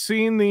 we've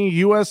seen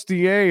the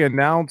USDA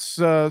announce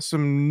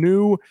some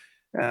new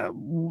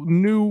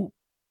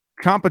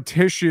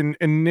competition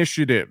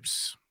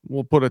initiatives.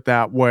 We'll put it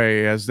that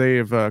way, as they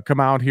have come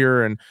out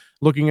here and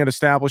looking at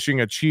establishing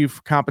a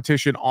chief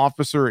competition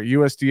officer at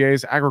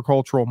USDA's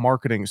Agricultural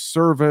Marketing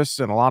Service,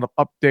 and a lot of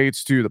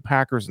updates to the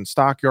Packers and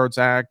Stockyards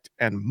Act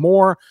and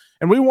more.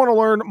 And we want to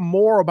learn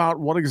more about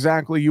what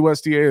exactly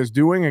USDA is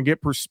doing and get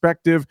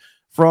perspective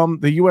from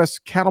the U.S.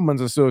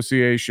 Cattlemen's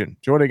Association.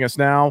 Joining us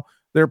now,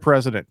 their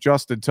president,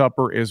 Justin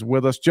Tupper, is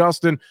with us.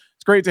 Justin,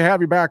 it's great to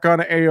have you back on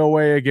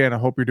AOA again. I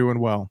hope you're doing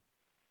well.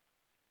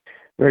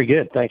 Very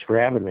good. Thanks for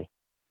having me.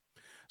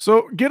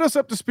 So get us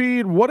up to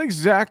speed. What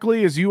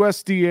exactly is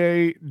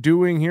USDA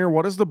doing here?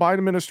 What is the Biden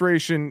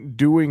administration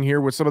doing here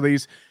with some of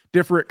these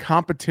different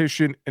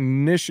competition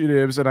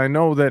initiatives? And I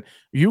know that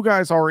you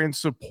guys are in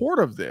support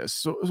of this.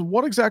 So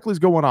what exactly is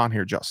going on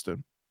here,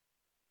 Justin?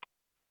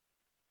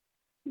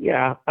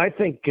 Yeah, I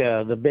think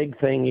the big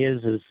thing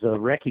is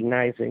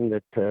recognizing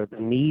that the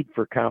need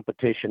for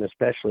competition,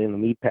 especially in the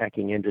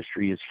meatpacking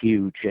industry, is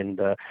huge. And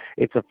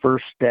it's a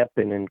first step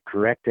in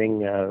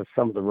correcting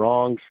some of the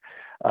wrongs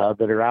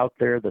that are out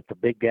there, that the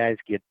big guys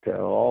get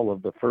all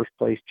of the first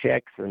place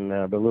checks, and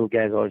the little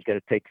guys always got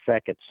to take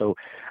second. So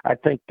I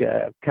think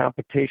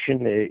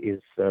competition is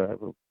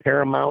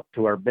paramount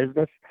to our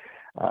business.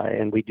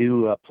 And we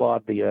do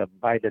applaud the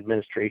Biden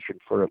administration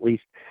for at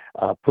least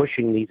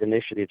pushing these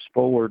initiatives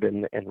forward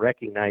and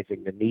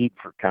recognizing the need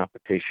for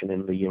competition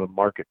in the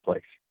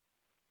marketplace.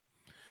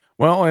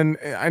 Well, and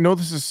I know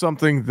this is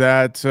something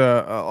that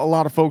a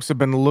lot of folks have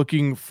been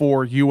looking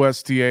for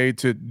USDA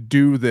to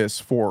do this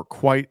for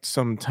quite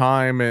some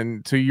time.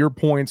 And to your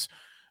points,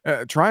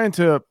 trying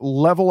to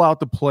level out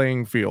the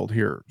playing field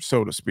here,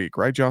 so to speak.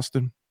 Right,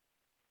 Justin?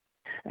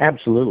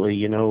 Absolutely.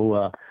 You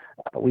know,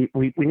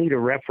 we need a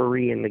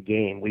referee in the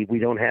game. We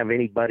don't have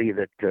anybody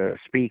that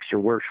speaks or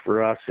works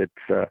for us. It's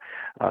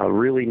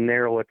really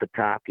narrow at the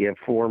top. You have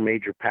 4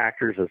 major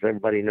packers, as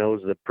everybody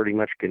knows, that pretty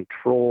much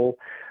control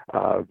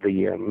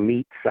the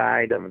meat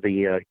side of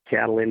the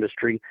cattle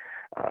industry.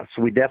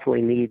 So we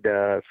definitely need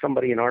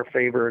somebody in our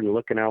favor and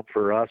looking out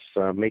for us,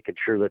 making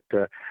sure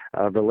that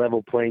the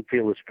level playing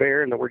field is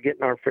fair and that we're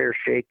getting our fair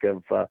shake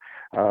of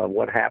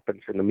what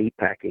happens in the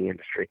meatpacking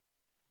industry.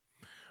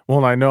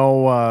 Well, I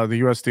know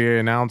the USDA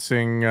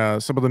announcing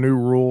some of the new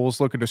rules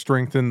looking to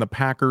strengthen the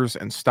Packers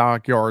and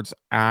Stockyards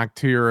Act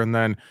here, and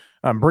then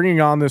bringing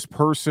on this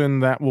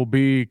person that will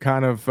be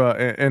kind of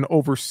an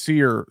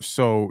overseer,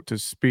 so to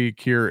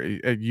speak, here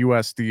at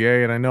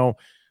USDA. And I know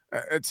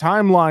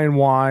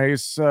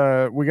timeline-wise,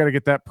 we got to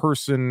get that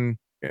person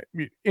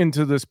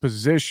into this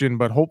position,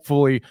 but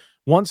hopefully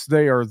once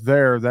they are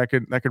there, that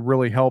could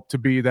really help to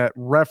be that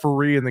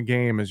referee in the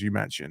game, as you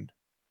mentioned.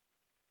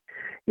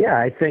 Yeah,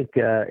 I think,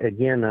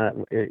 again,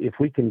 if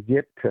we can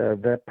get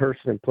that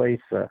person in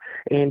place,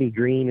 Andy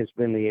Green has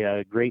been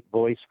the great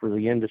voice for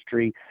the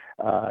industry,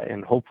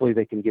 and hopefully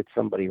they can get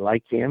somebody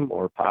like him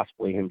or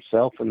possibly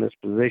himself in this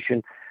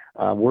position,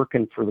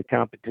 working for the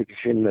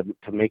competition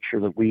to make sure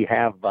that we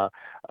have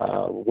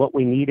what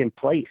we need in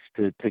place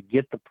to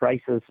get the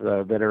prices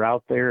that are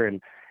out there.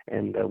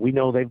 And we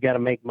know they've got to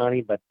make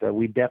money, but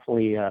we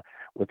definitely,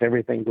 with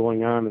everything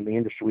going on in the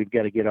industry, we've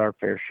got to get our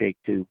fair shake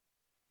too.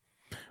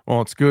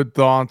 Well, it's good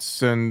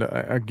thoughts. And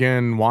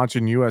again,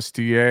 watching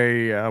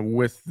USDA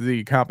with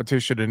the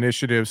competition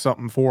initiative,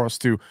 something for us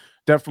to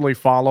definitely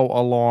follow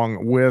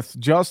along with.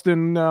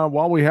 Justin,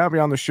 while we have you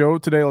on the show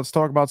today, let's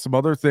talk about some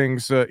other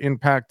things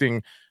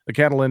impacting the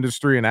cattle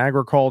industry and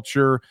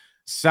agriculture.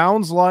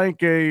 Sounds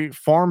like a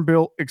farm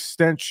bill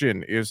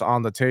extension is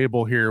on the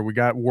table here. We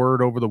got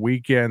word over the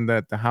weekend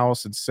that the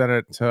House and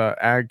Senate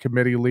Ag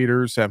Committee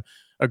leaders have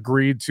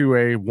agreed to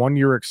a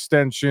one-year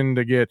extension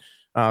to get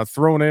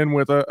thrown in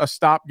with a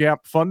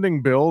stopgap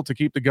funding bill to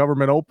keep the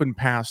government open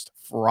past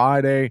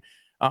Friday.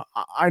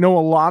 I know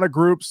a lot of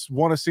groups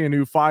want to see a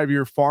new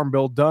 5-year farm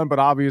bill done, but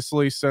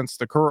obviously since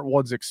the current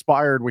one's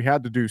expired, we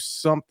had to do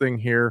something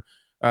here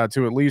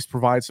to at least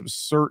provide some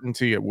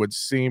certainty, it would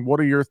seem. What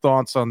are your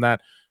thoughts on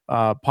that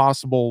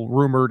possible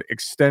rumored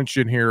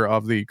extension here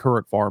of the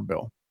current farm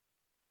bill?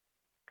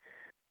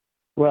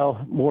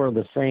 Well, more of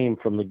the same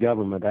from the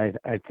government. I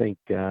think,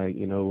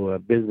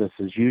 business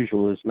as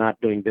usual is not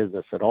doing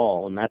business at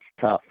all, and that's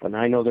tough. And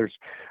I know there's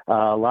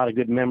a lot of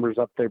good members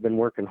up there been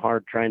working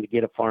hard trying to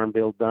get a farm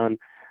bill done.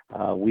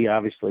 We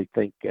obviously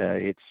think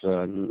it's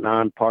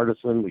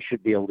nonpartisan. We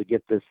should be able to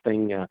get this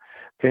thing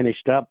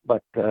finished up,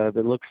 but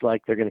it looks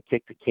like they're going to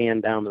kick the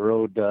can down the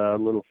road a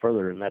little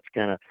further, and that's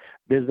kind of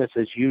business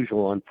as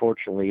usual,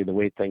 unfortunately, the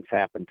way things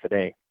happen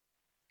today.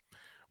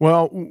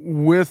 Well,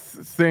 with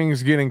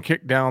things getting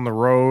kicked down the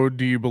road,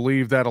 do you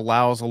believe that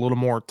allows a little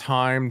more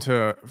time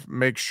to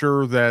make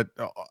sure that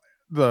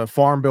the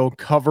farm bill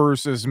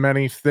covers as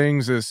many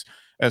things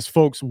as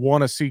folks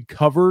want to see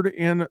covered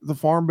in the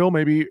farm bill?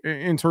 Maybe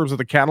in terms of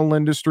the cattle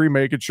industry,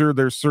 making sure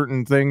there's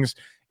certain things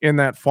in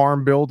that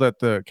farm bill that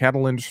the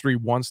cattle industry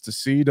wants to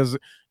see. Do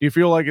you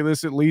feel like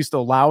this at least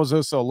allows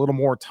us a little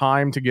more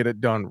time to get it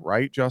done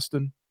right,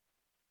 Justin?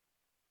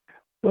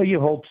 Well,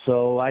 you hope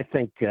so. I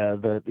think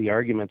the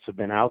arguments have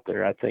been out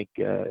there. I think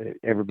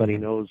everybody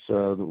knows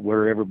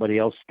where everybody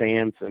else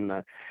stands. And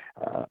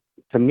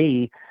to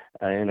me,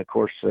 and of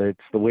course,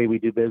 it's the way we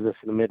do business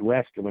in the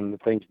Midwest. And when the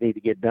things need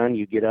to get done,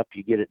 you get up,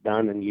 you get it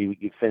done, and you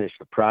finish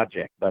the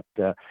project. But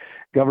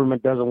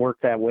government doesn't work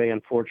that way,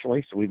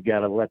 unfortunately. So we've got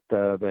to let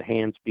the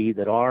hands be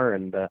that are.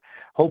 And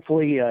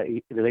hopefully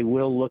they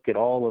will look at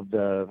all of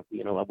the,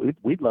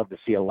 we'd love to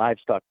see a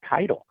livestock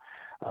title.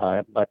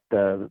 But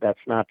that's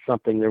not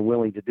something they're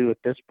willing to do at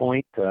this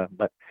point.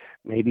 But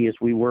maybe as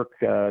we work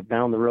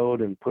down the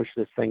road and push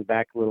this thing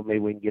back a little, maybe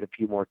we can get a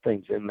few more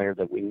things in there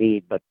that we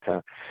need. But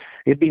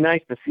it'd be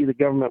nice to see the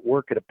government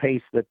work at a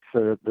pace that's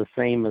the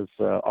same as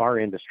our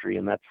industry,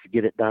 and that's to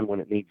get it done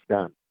when it needs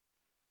done.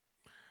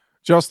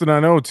 Justin, I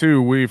know,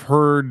 too, we've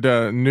heard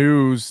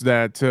news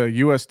that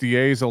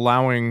USDA is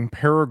allowing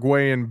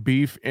Paraguayan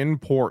beef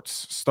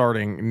imports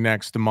starting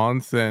next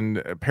month,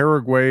 and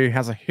Paraguay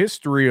has a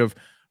history of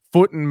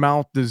foot and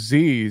mouth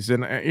disease.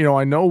 And,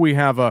 I know we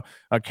have a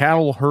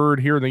cattle herd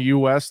here in the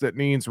U.S. that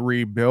needs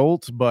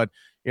rebuilt, but,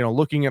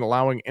 looking at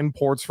allowing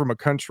imports from a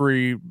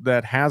country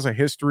that has a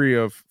history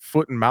of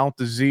foot and mouth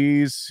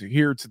disease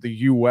here to the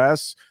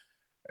U.S.,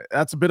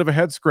 that's a bit of a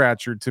head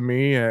scratcher to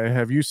me.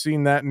 Have you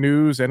seen that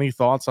news? Any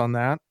thoughts on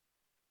that?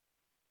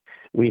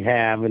 We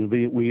have, and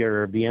we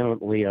are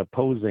vehemently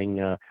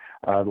opposing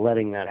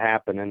letting that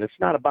happen. And it's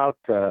not about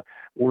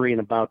worrying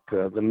about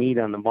the meat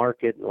on the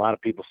market. A lot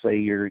of people say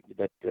you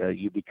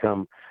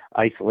become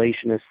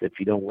isolationist if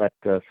you don't let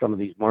some of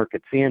these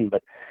markets in,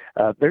 but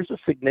there's a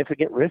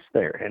significant risk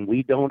there, and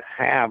we don't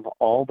have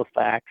all the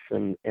facts,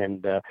 and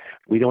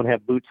we don't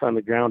have boots on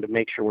the ground to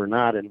make sure we're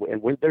not. And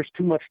there's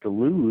too much to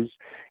lose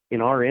in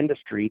our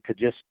industry to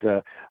just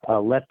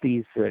let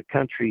these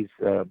countries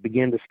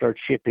begin to start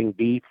shipping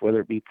beef,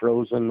 whether it be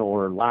frozen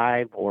or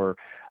live or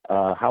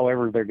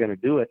however they're going to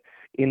do it,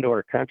 into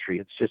our country.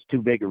 It's just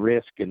too big a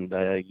risk, and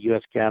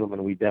U.S.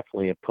 Cattlemen, we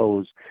definitely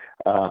oppose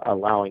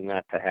allowing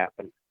that to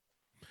happen.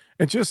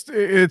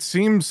 It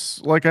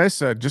seems, like I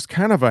said, just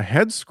kind of a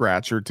head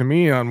scratcher to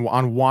me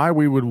on why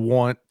we would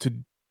want to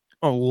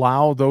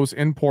allow those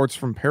imports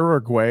from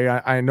Paraguay.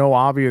 I know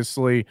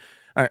obviously,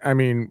 I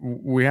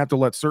mean, we have to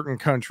let certain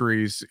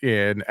countries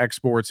in,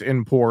 exports,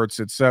 imports,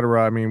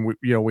 etc. I mean,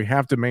 we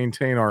have to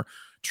maintain our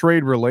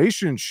trade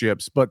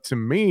relationships, but to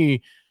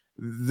me,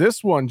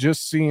 this one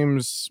just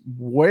seems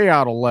way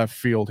out of left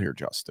field here,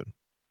 Justin.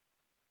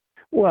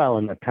 Well,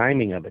 and the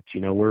timing of it,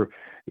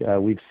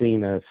 we've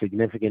seen a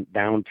significant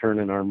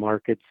downturn in our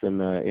markets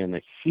and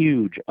a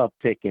huge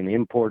uptick in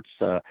imports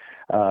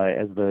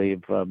as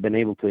they've been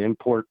able to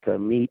import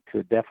meat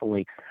to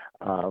definitely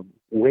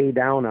weigh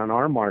down on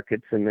our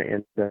markets and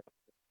the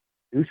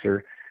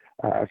producer.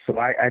 So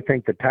I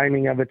think the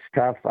timing of it's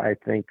tough. I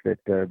think that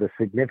the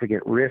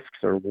significant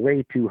risks are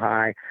way too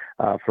high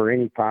for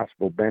any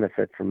possible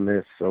benefit from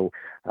this. So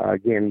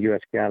again,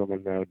 U.S.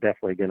 Cattlemen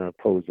definitely going to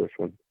oppose this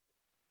one.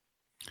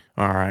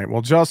 All right.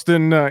 Well,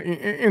 Justin,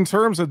 in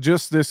terms of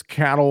just this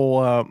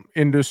cattle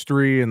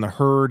industry and the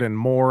herd and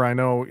more,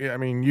 I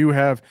mean, you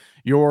have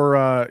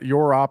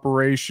your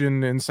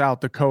operation in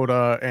South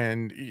Dakota,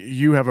 and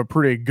you have a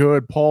pretty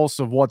good pulse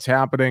of what's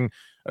happening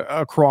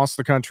across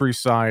the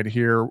countryside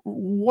here.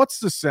 What's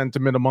the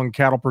sentiment among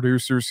cattle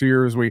producers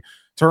here as we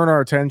turn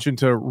our attention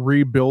to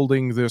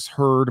rebuilding this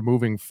herd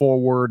moving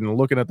forward and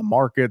looking at the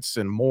markets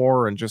and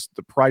more and just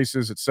the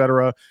prices, et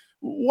cetera?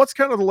 What's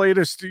kind of the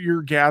latest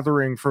you're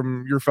gathering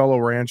from your fellow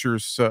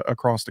ranchers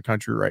across the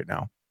country right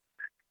now?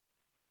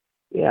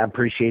 Yeah, I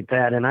appreciate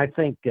that. And I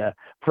think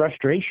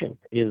frustration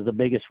is the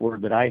biggest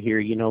word that I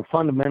hear.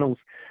 Fundamentals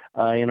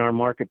in our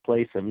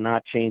marketplace have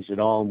not changed at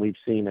all, and we've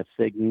seen a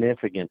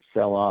significant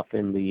sell-off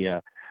in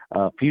the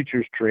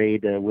futures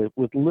trade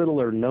with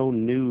little or no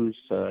news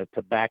to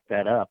back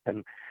that up.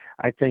 And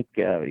I think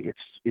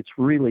it's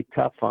really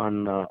tough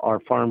on our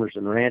farmers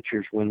and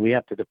ranchers when we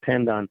have to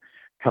depend on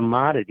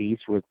commodities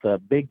with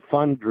big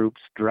fund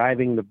groups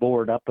driving the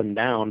board up and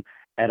down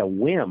at a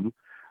whim.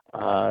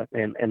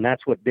 And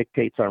that's what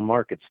dictates our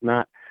markets,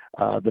 not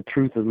the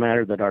truth of the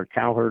matter that our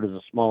cow herd is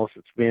the smallest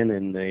it's been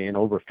in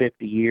over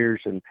 50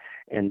 years, and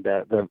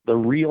the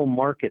real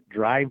market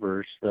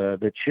drivers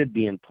that should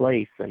be in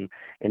place. And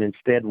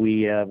instead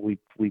we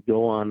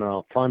go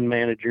on fund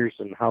managers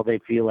and how they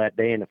feel that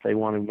day, and if they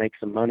want to make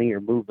some money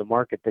or move the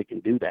market, they can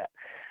do that.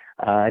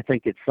 I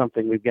think it's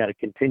something we've got to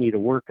continue to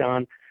work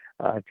on.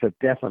 It's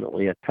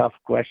definitely a tough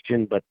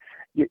question, but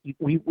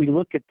we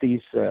look at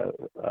these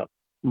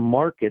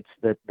markets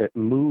that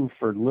move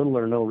for little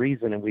or no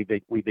reason, and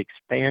we've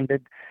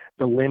expanded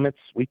the limits.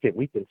 We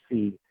can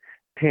see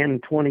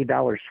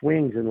 $10-$20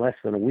 swings in less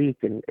than a week,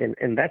 and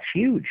that's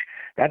huge.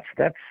 That's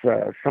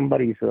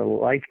somebody's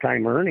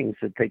lifetime earnings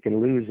that they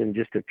can lose in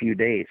just a few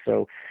days.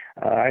 So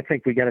I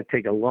think we got to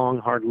take a long,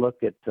 hard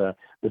look at the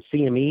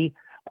CME.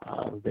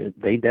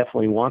 They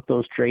definitely want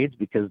those trades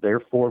because they're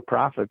for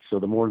profit. So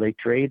the more they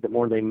trade, the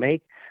more they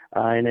make,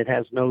 and it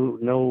has no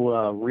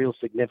real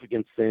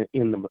significance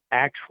in the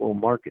actual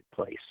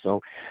marketplace.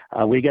 So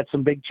we got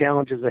some big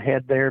challenges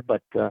ahead there,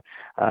 but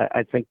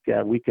I think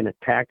we can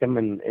attack them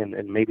and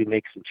maybe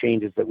make some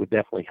changes that would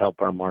definitely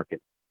help our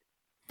market.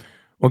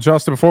 Well,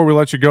 Justin, before we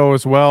let you go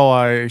as well,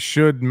 I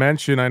should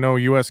mention, I know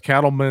U.S.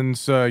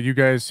 Cattlemen's, you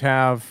guys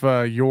have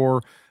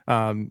your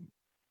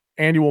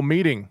annual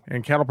meeting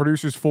and Cattle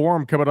Producers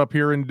Forum coming up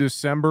here in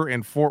December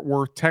in Fort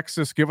Worth,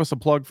 Texas. Give us a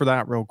plug for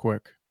that real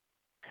quick.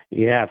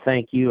 Yeah,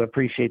 thank you. I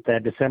appreciate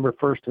that. December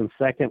 1st and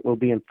 2nd, we'll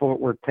be in Fort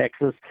Worth,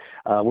 Texas.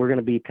 We're going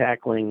to be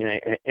tackling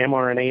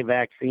mRNA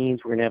vaccines.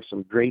 We're going to have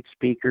some great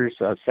speakers.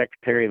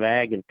 Secretary of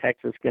Ag in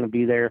Texas going to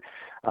be there.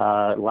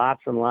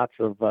 Lots and lots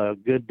of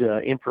good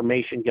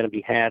information going to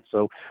be had.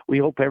 So we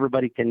hope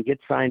everybody can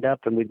get signed up,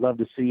 and we'd love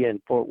to see you in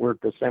Fort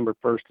Worth December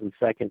 1st and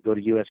 2nd. Go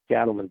to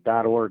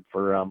uscattlemen.org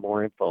for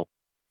more info.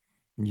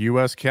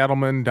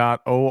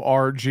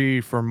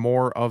 uscattlemen.org for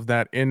more of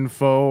that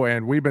info.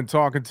 And we've been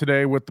talking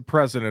today with the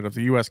president of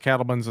the U.S.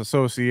 Cattlemen's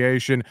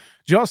Association,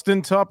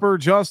 Justin Tupper.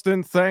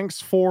 Justin,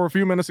 thanks for a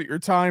few minutes of your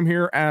time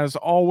here. As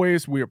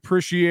always, we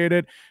appreciate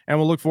it, and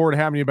we'll look forward to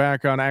having you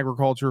back on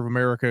Agriculture of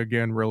America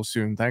again real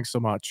soon. Thanks so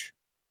much.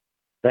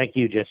 Thank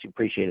you, Jesse.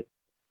 Appreciate it.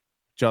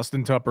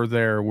 Justin Tupper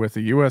there with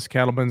the U.S.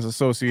 Cattlemen's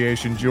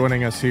Association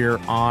joining us here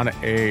on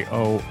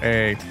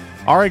AOA.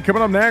 All right,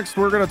 coming up next,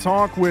 we're going to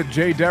talk with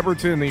Jay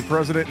Debertin, the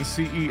president and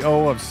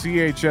CEO of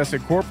CHS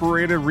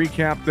Incorporated,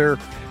 recap their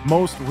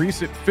most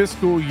recent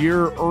fiscal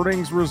year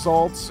earnings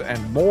results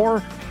and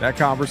more. That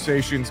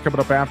conversation's coming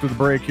up after the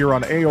break here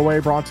on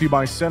AOA, brought to you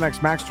by Cenex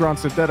Maxtron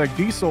Synthetic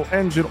Diesel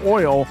Engine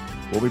Oil.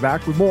 We'll be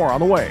back with more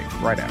on the way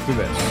right after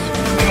this.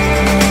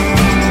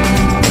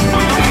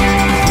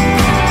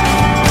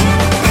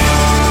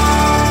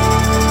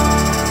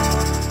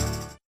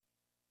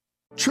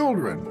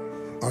 Children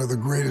are the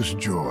greatest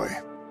joy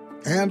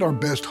and our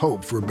best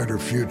hope for a better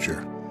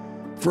future.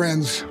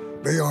 Friends,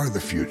 they are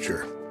the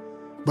future.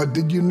 But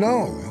did you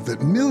know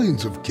that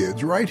millions of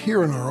kids right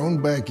here in our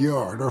own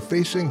backyard are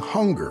facing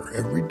hunger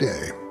every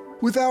day?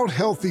 Without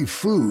healthy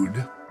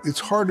food,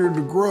 it's harder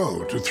to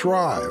grow, to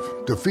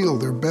thrive, to feel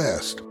their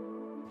best.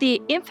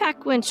 The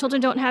impact when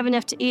children don't have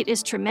enough to eat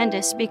is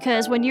tremendous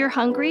because when you're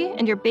hungry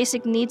and your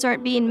basic needs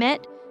aren't being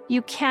met,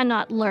 you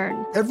cannot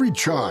learn. Every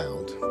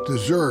child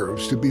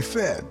deserves to be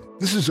fed.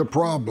 This is a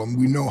problem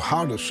we know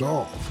how to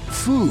solve.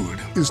 Food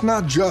is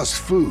not just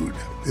food.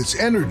 It's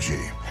energy,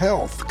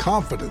 health,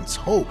 confidence,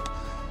 hope,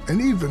 and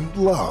even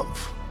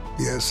love.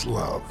 Yes,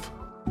 love.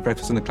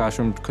 Breakfast in the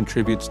classroom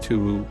contributes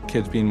to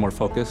kids being more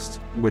focused,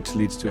 which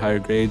leads to higher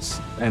grades,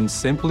 and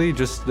simply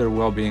just their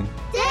well-being.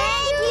 Thank you!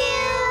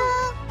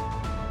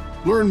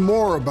 Learn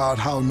more about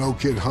how No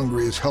Kid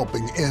Hungry is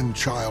helping end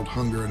child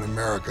hunger in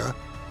America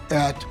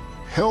at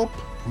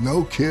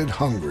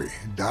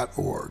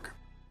helpnokidhungry.org.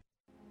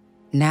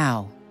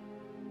 Now.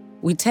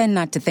 We tend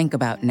not to think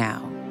about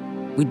now.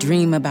 We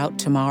dream about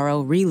tomorrow,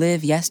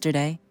 relive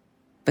yesterday.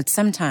 But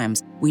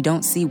sometimes we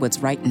don't see what's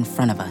right in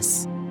front of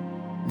us.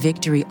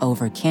 Victory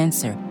over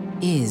cancer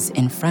is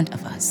in front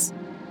of us.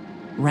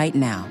 Right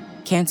now,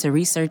 cancer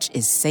research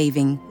is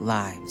saving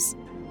lives.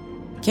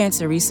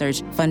 Cancer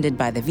research funded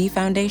by the V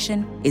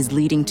Foundation is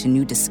leading to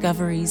new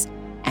discoveries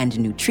and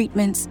new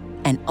treatments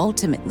and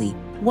ultimately,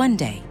 one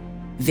day,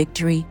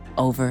 victory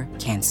over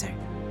cancer.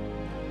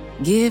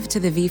 Give to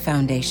the V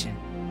Foundation.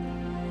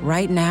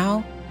 Right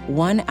now,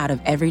 1 out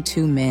of every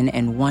 2 men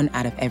and 1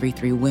 out of every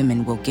 3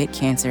 women will get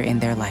cancer in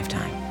their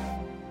lifetime.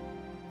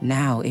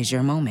 Now is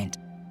your moment.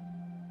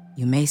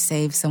 You may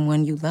save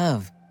someone you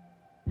love.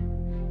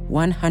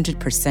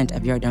 100%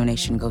 of your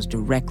donation goes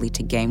directly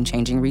to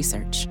game-changing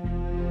research.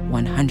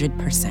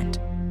 100%.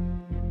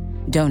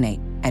 Donate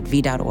at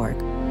v.org.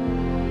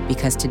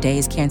 Because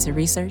today's cancer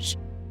research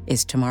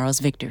is tomorrow's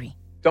victory.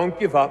 Don't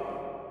give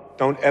up.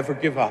 Don't ever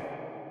give up.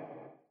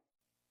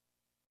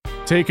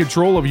 Take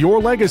control of your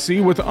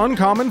legacy with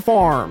Uncommon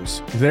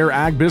Farms. Their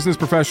ag business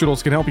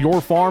professionals can help your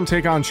farm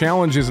take on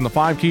challenges in the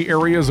 5 key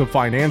areas of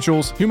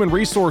financials, human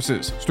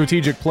resources,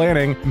 strategic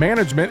planning,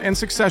 management, and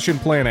succession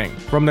planning.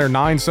 From their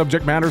 9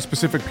 subject matter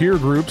specific peer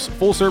groups,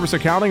 full service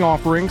accounting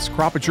offerings,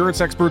 crop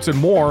insurance experts, and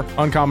more,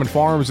 Uncommon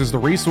Farms is the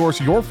resource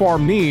your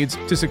farm needs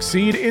to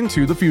succeed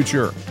into the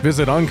future.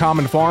 Visit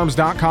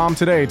uncommonfarms.com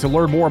today to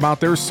learn more about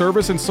their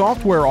service and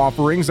software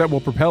offerings that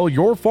will propel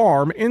your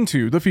farm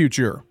into the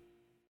future.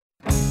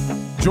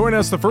 Join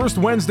us the first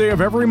Wednesday of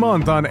every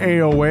month on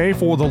AOA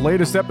for the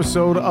latest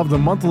episode of the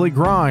Monthly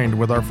Grind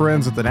with our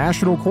friends at the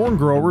National Corn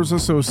Growers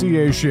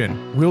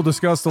Association. We'll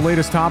discuss the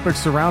latest topics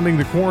surrounding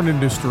the corn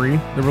industry,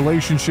 the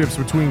relationships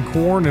between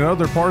corn and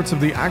other parts of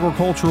the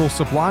agricultural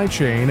supply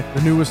chain,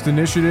 the newest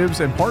initiatives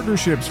and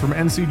partnerships from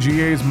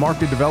NCGA's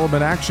Market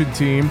Development Action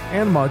Team,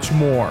 and much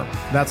more.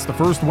 That's the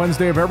first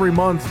Wednesday of every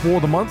month for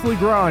the Monthly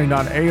Grind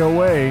on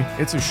AOA.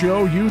 It's a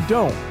show you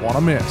don't want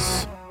to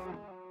miss.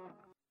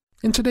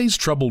 In today's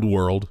troubled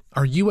world,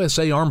 our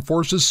USA Armed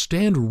Forces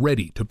stand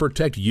ready to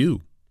protect you,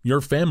 your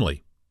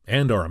family,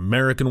 and our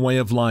American way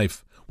of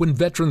life. When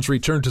veterans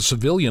return to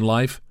civilian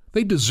life,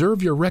 they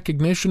deserve your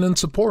recognition and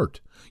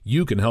support.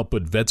 You can help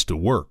put vets to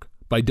work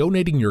by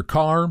donating your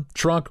car,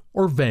 truck,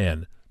 or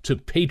van to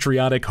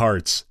Patriotic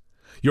Hearts.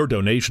 Your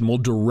donation will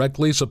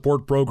directly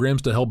support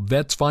programs to help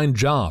vets find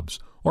jobs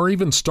or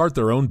even start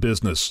their own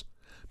business.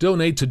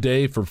 Donate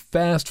today for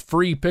fast,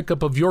 free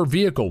pickup of your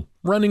vehicle,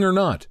 running or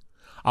not.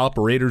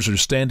 Operators are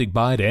standing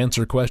by to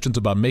answer questions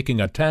about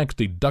making a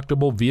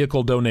tax-deductible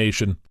vehicle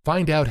donation.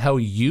 Find out how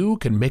you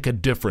can make a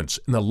difference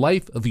in the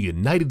life of a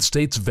United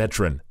States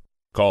veteran.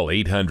 Call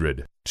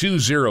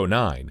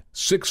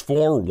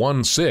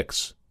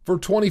 800-209-6416 for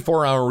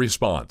 24-hour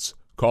response.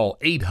 Call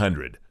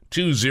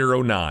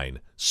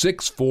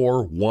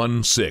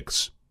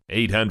 800-209-6416.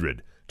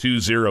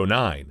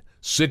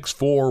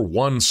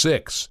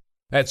 800-209-6416.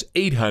 That's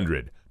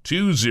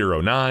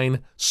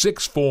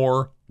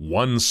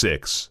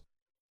 800-209-6416.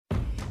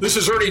 This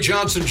is Ernie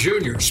Johnson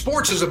Jr.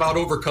 Sports is about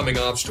overcoming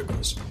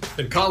obstacles,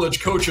 and college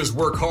coaches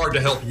work hard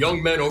to help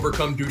young men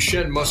overcome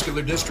Duchenne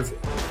muscular dystrophy.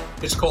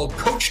 It's called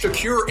Coach to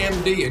Cure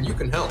MD, and you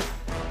can help.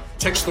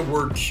 Text the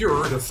word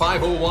CURE to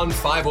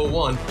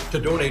 501-501 to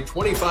donate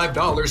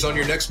 $25 on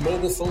your next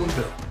mobile phone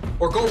bill,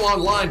 or go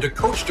online to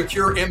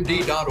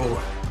coachtocuremd.org.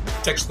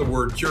 Text the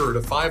word CURE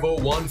to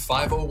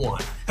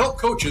 501-501. Help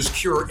coaches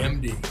cure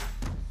MD.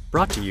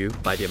 Brought to you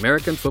by the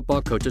American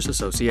Football Coaches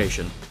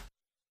Association.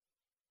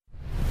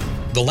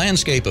 The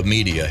landscape of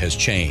media has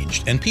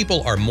changed, and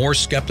people are more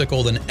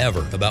skeptical than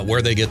ever about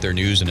where they get their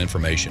news and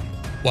information.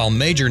 While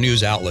major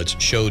news outlets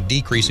show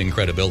decreasing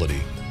credibility,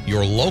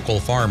 your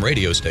local farm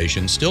radio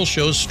station still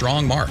shows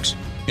strong marks.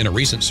 In a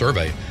recent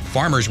survey,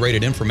 farmers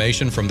rated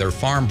information from their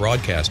farm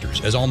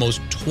broadcasters as almost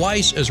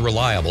twice as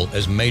reliable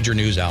as major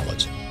news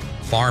outlets.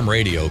 Farm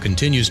radio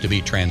continues to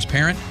be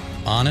transparent,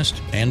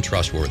 honest, and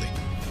trustworthy.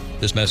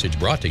 This message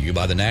brought to you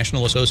by the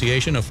National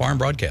Association of Farm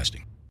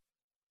Broadcasting.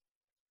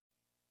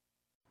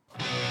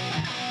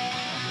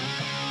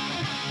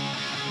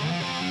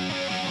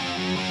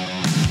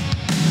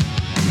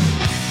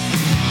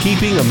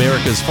 Keeping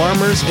America's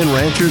farmers and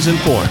ranchers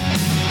informed.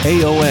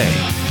 AOA.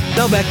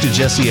 Now back to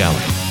Jesse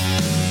Allen.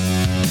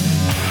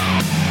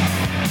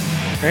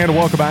 And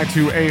welcome back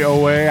to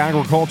AOA,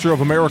 Agriculture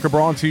of America,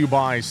 brought to you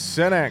by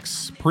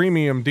Cenex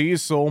Premium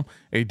Diesel,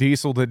 a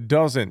diesel that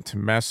doesn't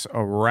mess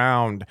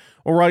around.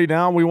 Well, right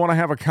now we want to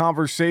have a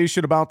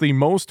conversation about the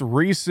most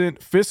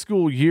recent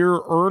fiscal year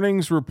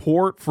earnings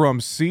report from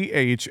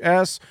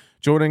CHS.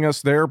 Joining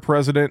us there,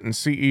 President and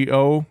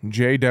CEO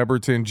Jay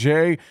Debertin.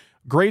 Jay,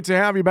 great to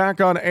have you back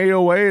on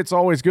AOA. It's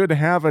always good to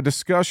have a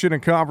discussion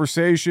and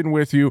conversation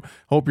with you.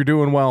 Hope you're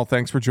doing well.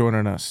 Thanks for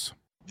joining us.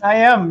 I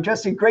am,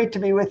 Jesse. Great to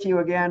be with you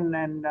again,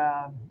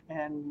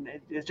 and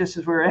it's just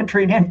as we're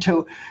entering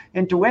into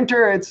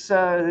winter, it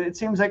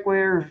seems like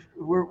we're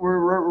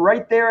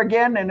right there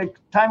again, and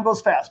time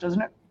goes fast,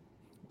 doesn't it?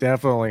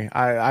 Definitely.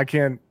 I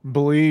can't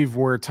believe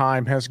where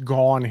time has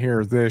gone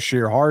here this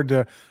year. Hard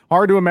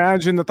to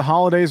imagine that the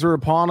holidays are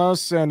upon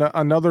us, and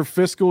another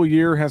fiscal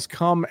year has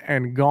come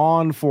and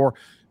gone for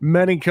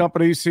many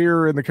companies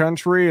here in the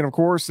country, and of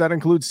course that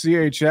includes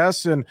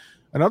CHS and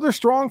another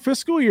strong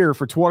fiscal year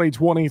for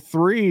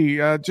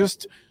 2023.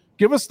 Just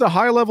give us the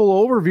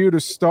high-level overview to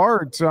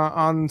start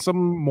on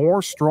some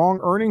more strong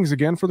earnings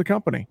again for the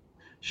company.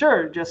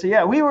 Sure, Jesse.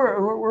 Yeah,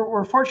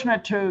 we're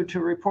fortunate to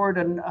report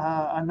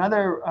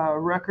another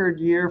record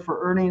year for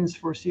earnings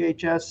for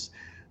CHS.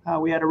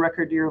 We had a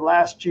record year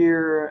last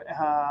year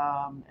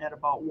at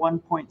about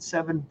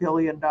 $1.7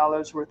 billion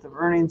worth of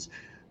earnings.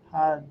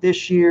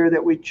 This year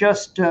that we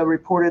just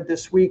reported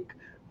this week,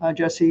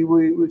 Jesse,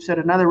 we've set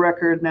another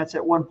record, and that's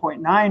at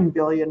 $1.9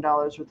 billion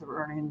worth of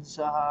earnings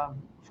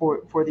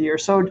for the year.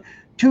 So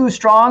two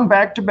strong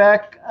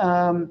back-to-back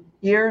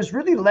years,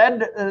 really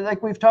led,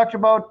 like we've talked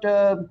about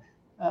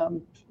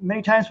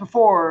many times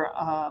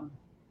before,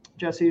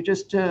 Jesse. It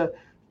just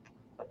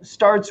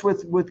starts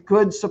with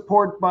good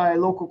support by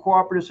local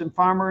cooperatives and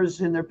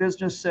farmers in their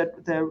business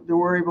that they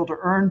were able to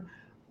earn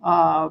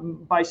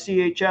by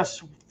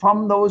CHS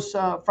from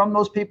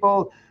those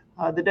people.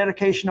 The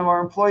dedication of our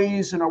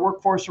employees and our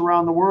workforce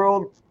around the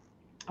world,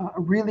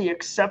 really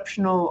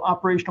exceptional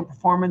operational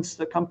performance.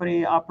 The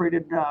company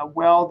operated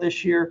well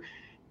this year,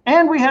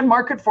 and we had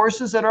market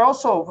forces that are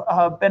also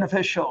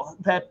beneficial.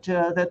 That's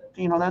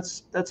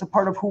a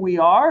part of who we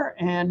are,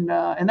 and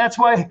that's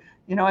why at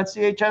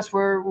CHS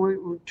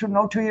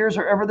no 2 years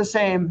are ever the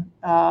same.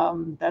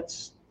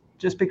 That's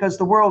just because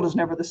the world is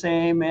never the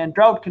same, and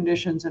drought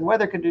conditions and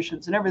weather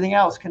conditions and everything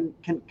else can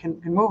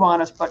move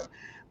on us,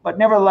 But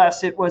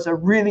nevertheless, it was a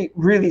really,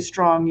 really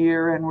strong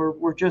year, and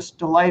we're just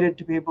delighted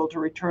to be able to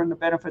return the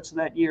benefits of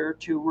that year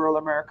to rural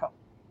America.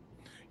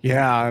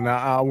 Yeah, and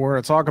we're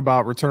going to talk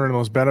about returning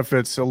those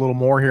benefits a little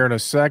more here in a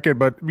second,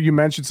 but you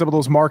mentioned some of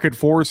those market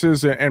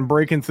forces and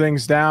breaking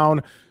things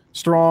down.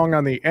 Strong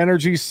on the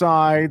energy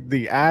side,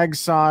 the ag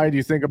side.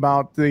 You think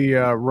about the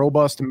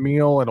robust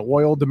meal and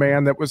oil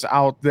demand that was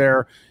out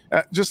there.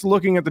 Just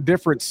looking at the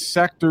different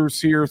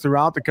sectors here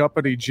throughout the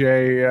company,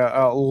 Jay,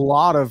 a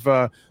lot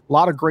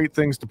of great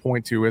things to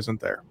point to, isn't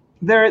there?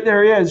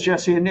 There is,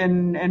 Jesse,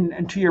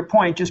 and to your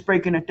point, just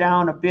breaking it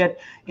down a bit,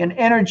 in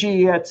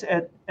energy at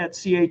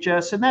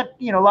CHS, and that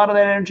a lot of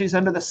that energy is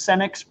under the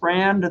Cenex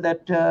brand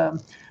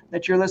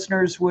that your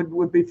listeners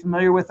would be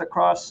familiar with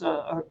across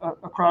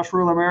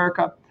rural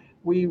America.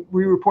 We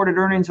reported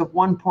earnings of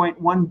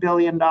 $1.1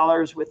 billion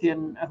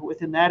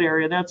within that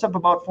area. That's up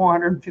about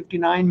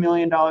 $459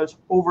 million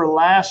over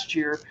last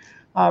year.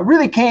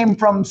 Really came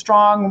from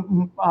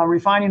strong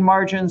refining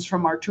margins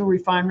from our two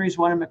refineries,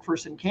 one in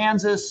McPherson,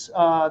 Kansas,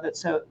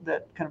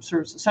 that kind of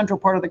serves the central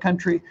part of the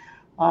country,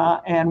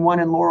 and one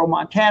in Laurel,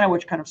 Montana,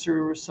 which kind of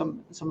serves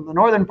some of the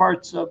northern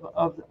parts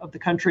of the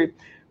country.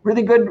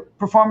 Really good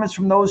performance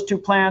from those two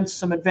plants.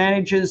 Some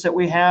advantages that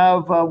we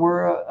have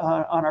were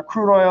on our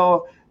crude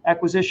oil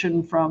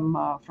acquisition from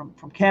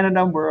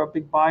Canada. We're a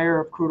big buyer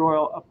of crude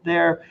oil up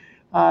there.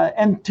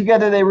 And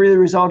together they really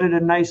resulted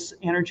in nice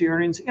energy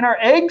earnings. In our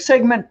ag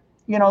segment,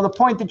 the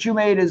point that you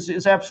made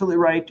is absolutely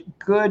right.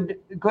 Good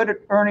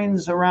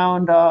earnings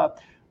around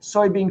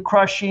soybean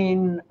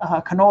crushing,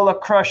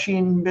 canola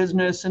crushing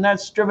business, and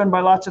that's driven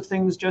by lots of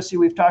things, Jesse,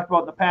 we've talked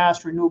about in the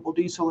past, renewable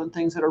diesel and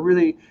things that are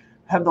really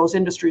have those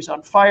industries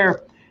on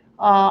fire.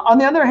 On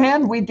the other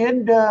hand, we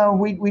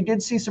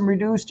did see some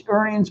reduced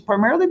earnings,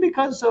 primarily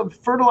because of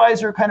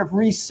fertilizer kind of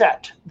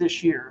reset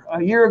this year.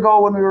 A year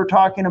ago, when we were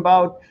talking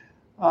about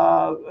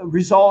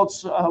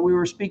results, we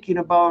were speaking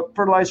about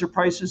fertilizer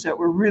prices that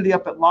were really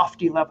up at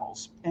lofty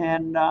levels,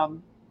 and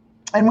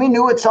we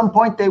knew at some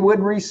point they would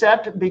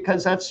reset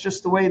because that's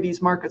just the way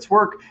these markets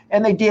work,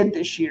 and they did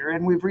this year.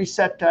 And we've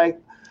reset.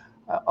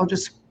 I'll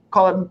just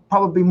call it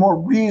probably more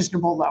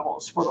reasonable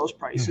levels for those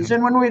prices.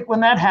 Mm-hmm. And when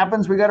that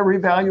happens, we got to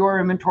revalue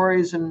our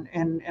inventories and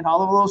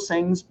all of those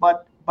things.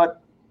 But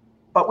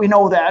we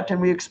know that,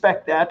 and we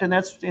expect that, and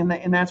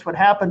that's what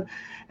happened.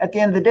 At the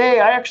end of the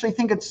day, I actually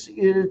think it's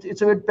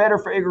a bit better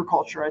for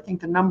agriculture. I think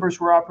the numbers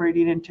we're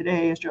operating in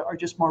today are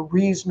just more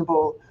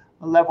reasonable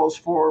levels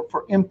for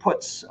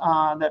inputs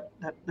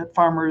that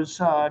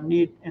farmers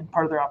need in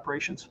part of their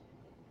operations.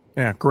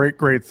 Yeah,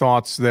 great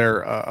thoughts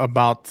there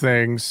about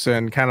things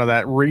and kind of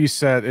that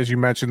reset, as you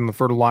mentioned, in the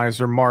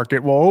fertilizer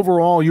market. Well,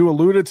 overall, you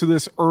alluded to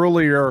this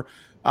earlier,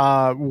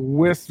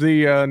 With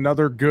the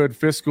another good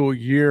fiscal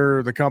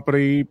year, the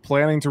company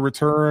planning to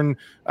return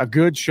a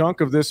good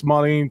chunk of this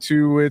money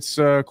to its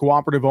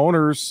cooperative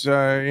owners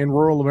in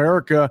rural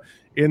America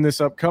in this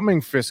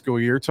upcoming fiscal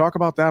year. Talk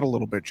about that a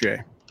little bit,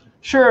 Jay.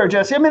 Sure,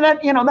 Jesse. I mean,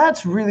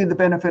 that's really the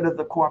benefit of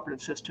the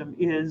cooperative system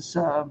is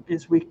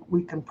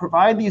we can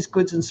provide these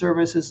goods and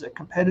services at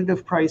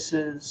competitive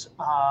prices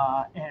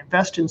and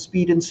invest in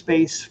speed and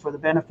space for the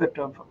benefit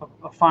of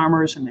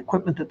farmers and the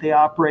equipment that they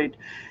operate.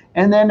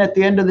 And then at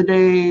the end of the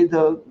day,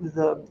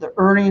 the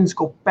earnings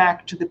go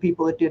back to the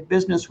people that did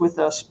business with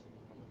us.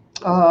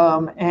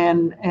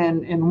 And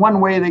in one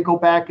way they go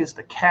back is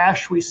the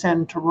cash we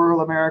send to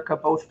rural America,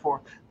 both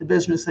for the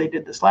business they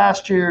did this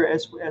last year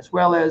as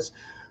well as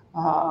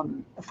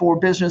for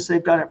business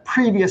they've done in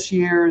previous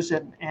years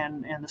and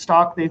the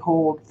stock they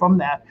hold from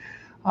that.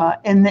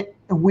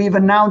 We've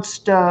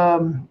announced,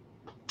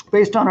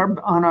 based on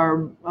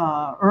our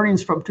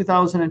earnings from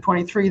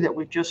 2023 that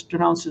we just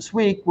announced this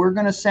week, we're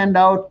going to send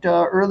out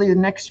early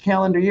next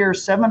calendar year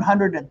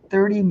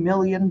 $730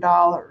 million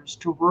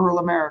to rural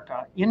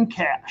America in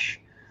cash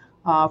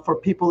for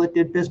people that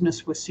did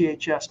business with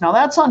CHS. Now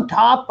that's on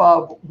top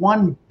of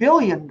 $1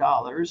 billion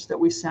that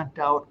we sent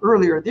out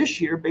earlier this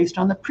year based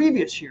on the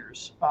previous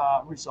year's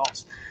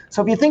results.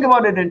 So if you think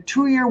about it in a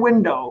 2-year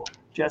window,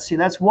 Jesse,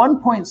 that's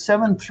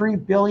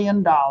 $1.73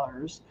 billion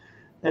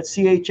that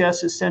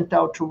CHS has sent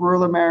out to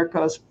rural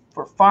America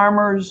for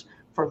farmers,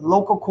 for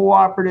local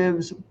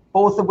cooperatives,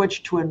 both of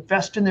which to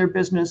invest in their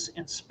business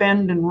and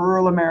spend in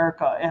rural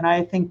America. And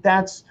I think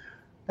that's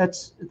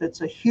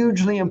a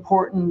hugely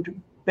important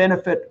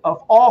benefit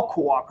of all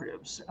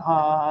cooperatives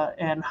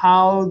and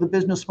how the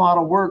business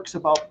model works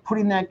about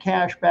putting that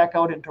cash back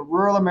out into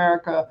rural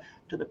America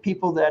to the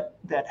people that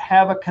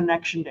have a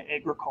connection to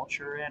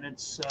agriculture. And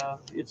it's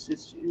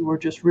we're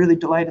just really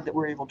delighted that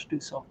we're able to do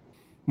so.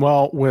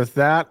 Well, with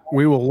that,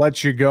 we will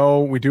let you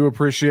go. We do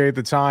appreciate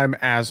the time,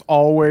 as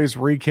always,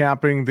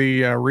 recapping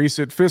the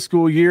recent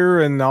fiscal year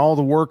and all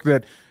the work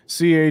that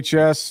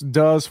CHS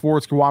does for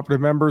its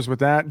cooperative members. With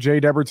that, Jay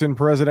Debertin,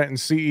 President and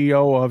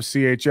CEO of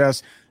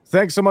CHS.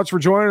 Thanks so much for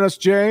joining us,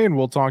 Jay, and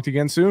we'll talk to you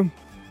again soon.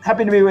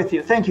 Happy to be with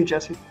you. Thank you,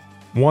 Jesse.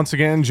 Once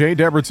again, Jay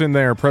Debertin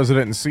there,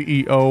 President and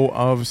CEO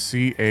of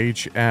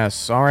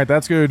CHS. All right,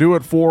 that's going to do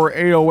it for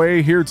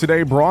AOA here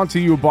today, brought to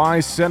you by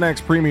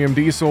Cenex Premium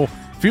Diesel.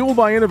 Fueled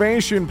by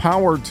innovation,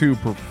 powered to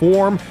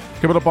perform.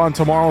 Coming up on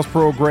tomorrow's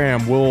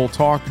program, we'll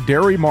talk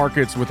dairy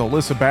markets with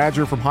Alyssa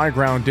Badger from High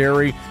Ground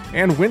Dairy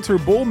and winter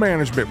bull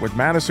management with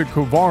Madison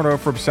Kovarna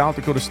from South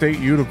Dakota State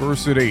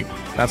University.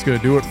 That's going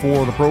to do it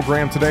for the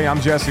program today.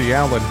 I'm Jesse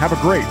Allen. Have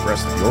a great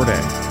rest of your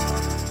day.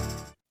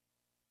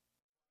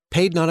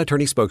 Paid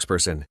non-attorney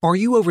spokesperson. Are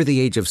you over the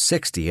age of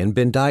 60 and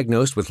been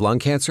diagnosed with lung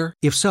cancer?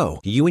 If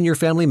so, you and your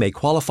family may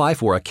qualify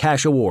for a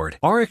cash award.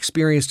 Our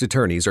experienced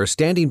attorneys are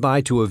standing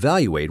by to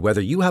evaluate whether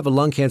you have a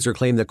lung cancer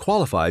claim that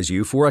qualifies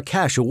you for a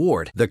cash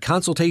award. The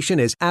consultation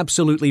is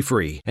absolutely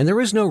free, and there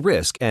is no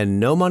risk and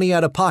no money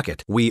out of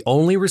pocket. We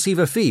only receive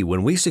a fee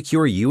when we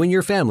secure you and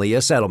your family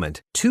a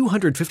settlement.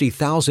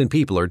 250,000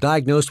 people are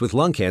diagnosed with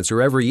lung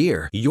cancer every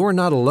year. You're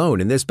not alone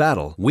in this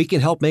battle. We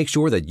can help make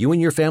sure that you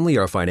and your family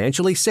are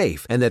financially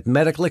safe and that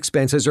medical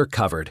expenses are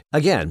covered.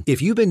 Again,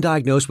 if you've been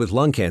diagnosed with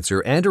lung cancer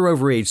and are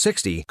over age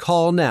 60,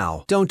 call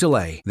now. Don't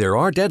delay. There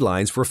are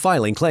deadlines for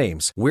filing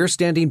claims. We're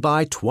standing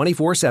by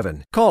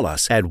 24/7. Call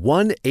us at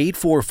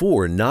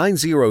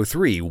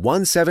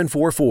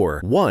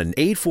 1-844-903-1744.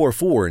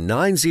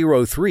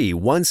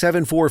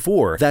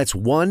 1-844-903-1744. That's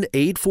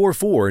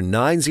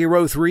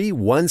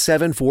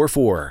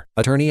 1-844-903-1744.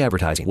 Attorney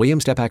advertising. William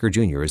Steppacker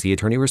Jr. is the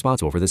attorney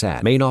responsible for this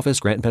ad. Main office,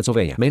 Granton,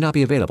 Pennsylvania. May not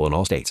be available in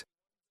all states.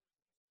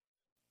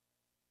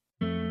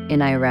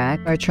 In Iraq,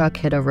 our truck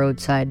hit a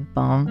roadside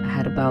bomb. I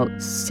had about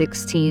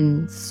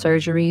 16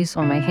 surgeries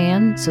on my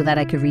hand so that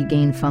I could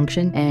regain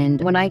function.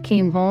 And when I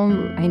came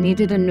home, I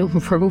needed a new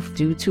roof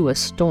due to a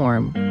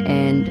storm.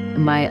 And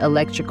my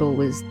electrical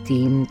was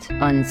deemed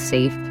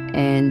unsafe.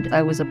 And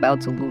I was about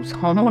to lose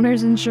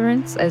homeowners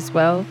insurance as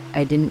well.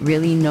 I didn't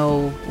really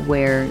know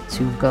where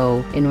to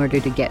go in order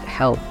to get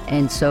help.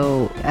 And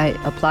so I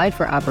applied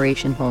for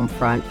Operation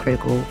Homefront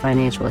Critical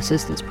Financial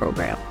Assistance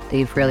Program.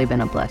 They've really been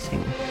a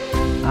blessing.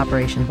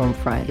 Operation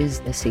Homefront is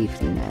the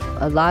safety net.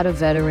 A lot of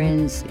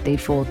veterans, they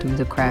fall through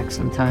the cracks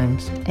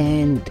sometimes,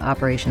 and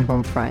Operation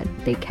Homefront,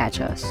 they catch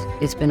us.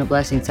 It's been a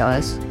blessing to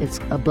us. It's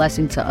a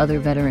blessing to other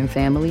veteran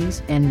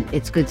families, and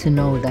it's good to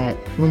know that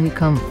when we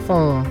come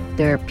home,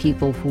 there are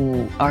people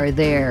who are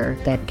there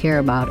that care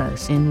about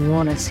us and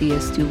want to see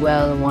us do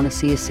well and want to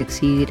see us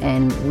succeed,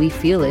 and we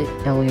feel it,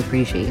 and we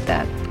appreciate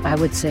that. I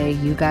would say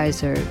you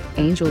guys are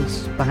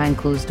angels behind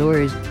closed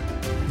doors.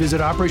 Visit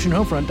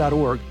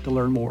OperationHomefront.org to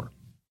learn more.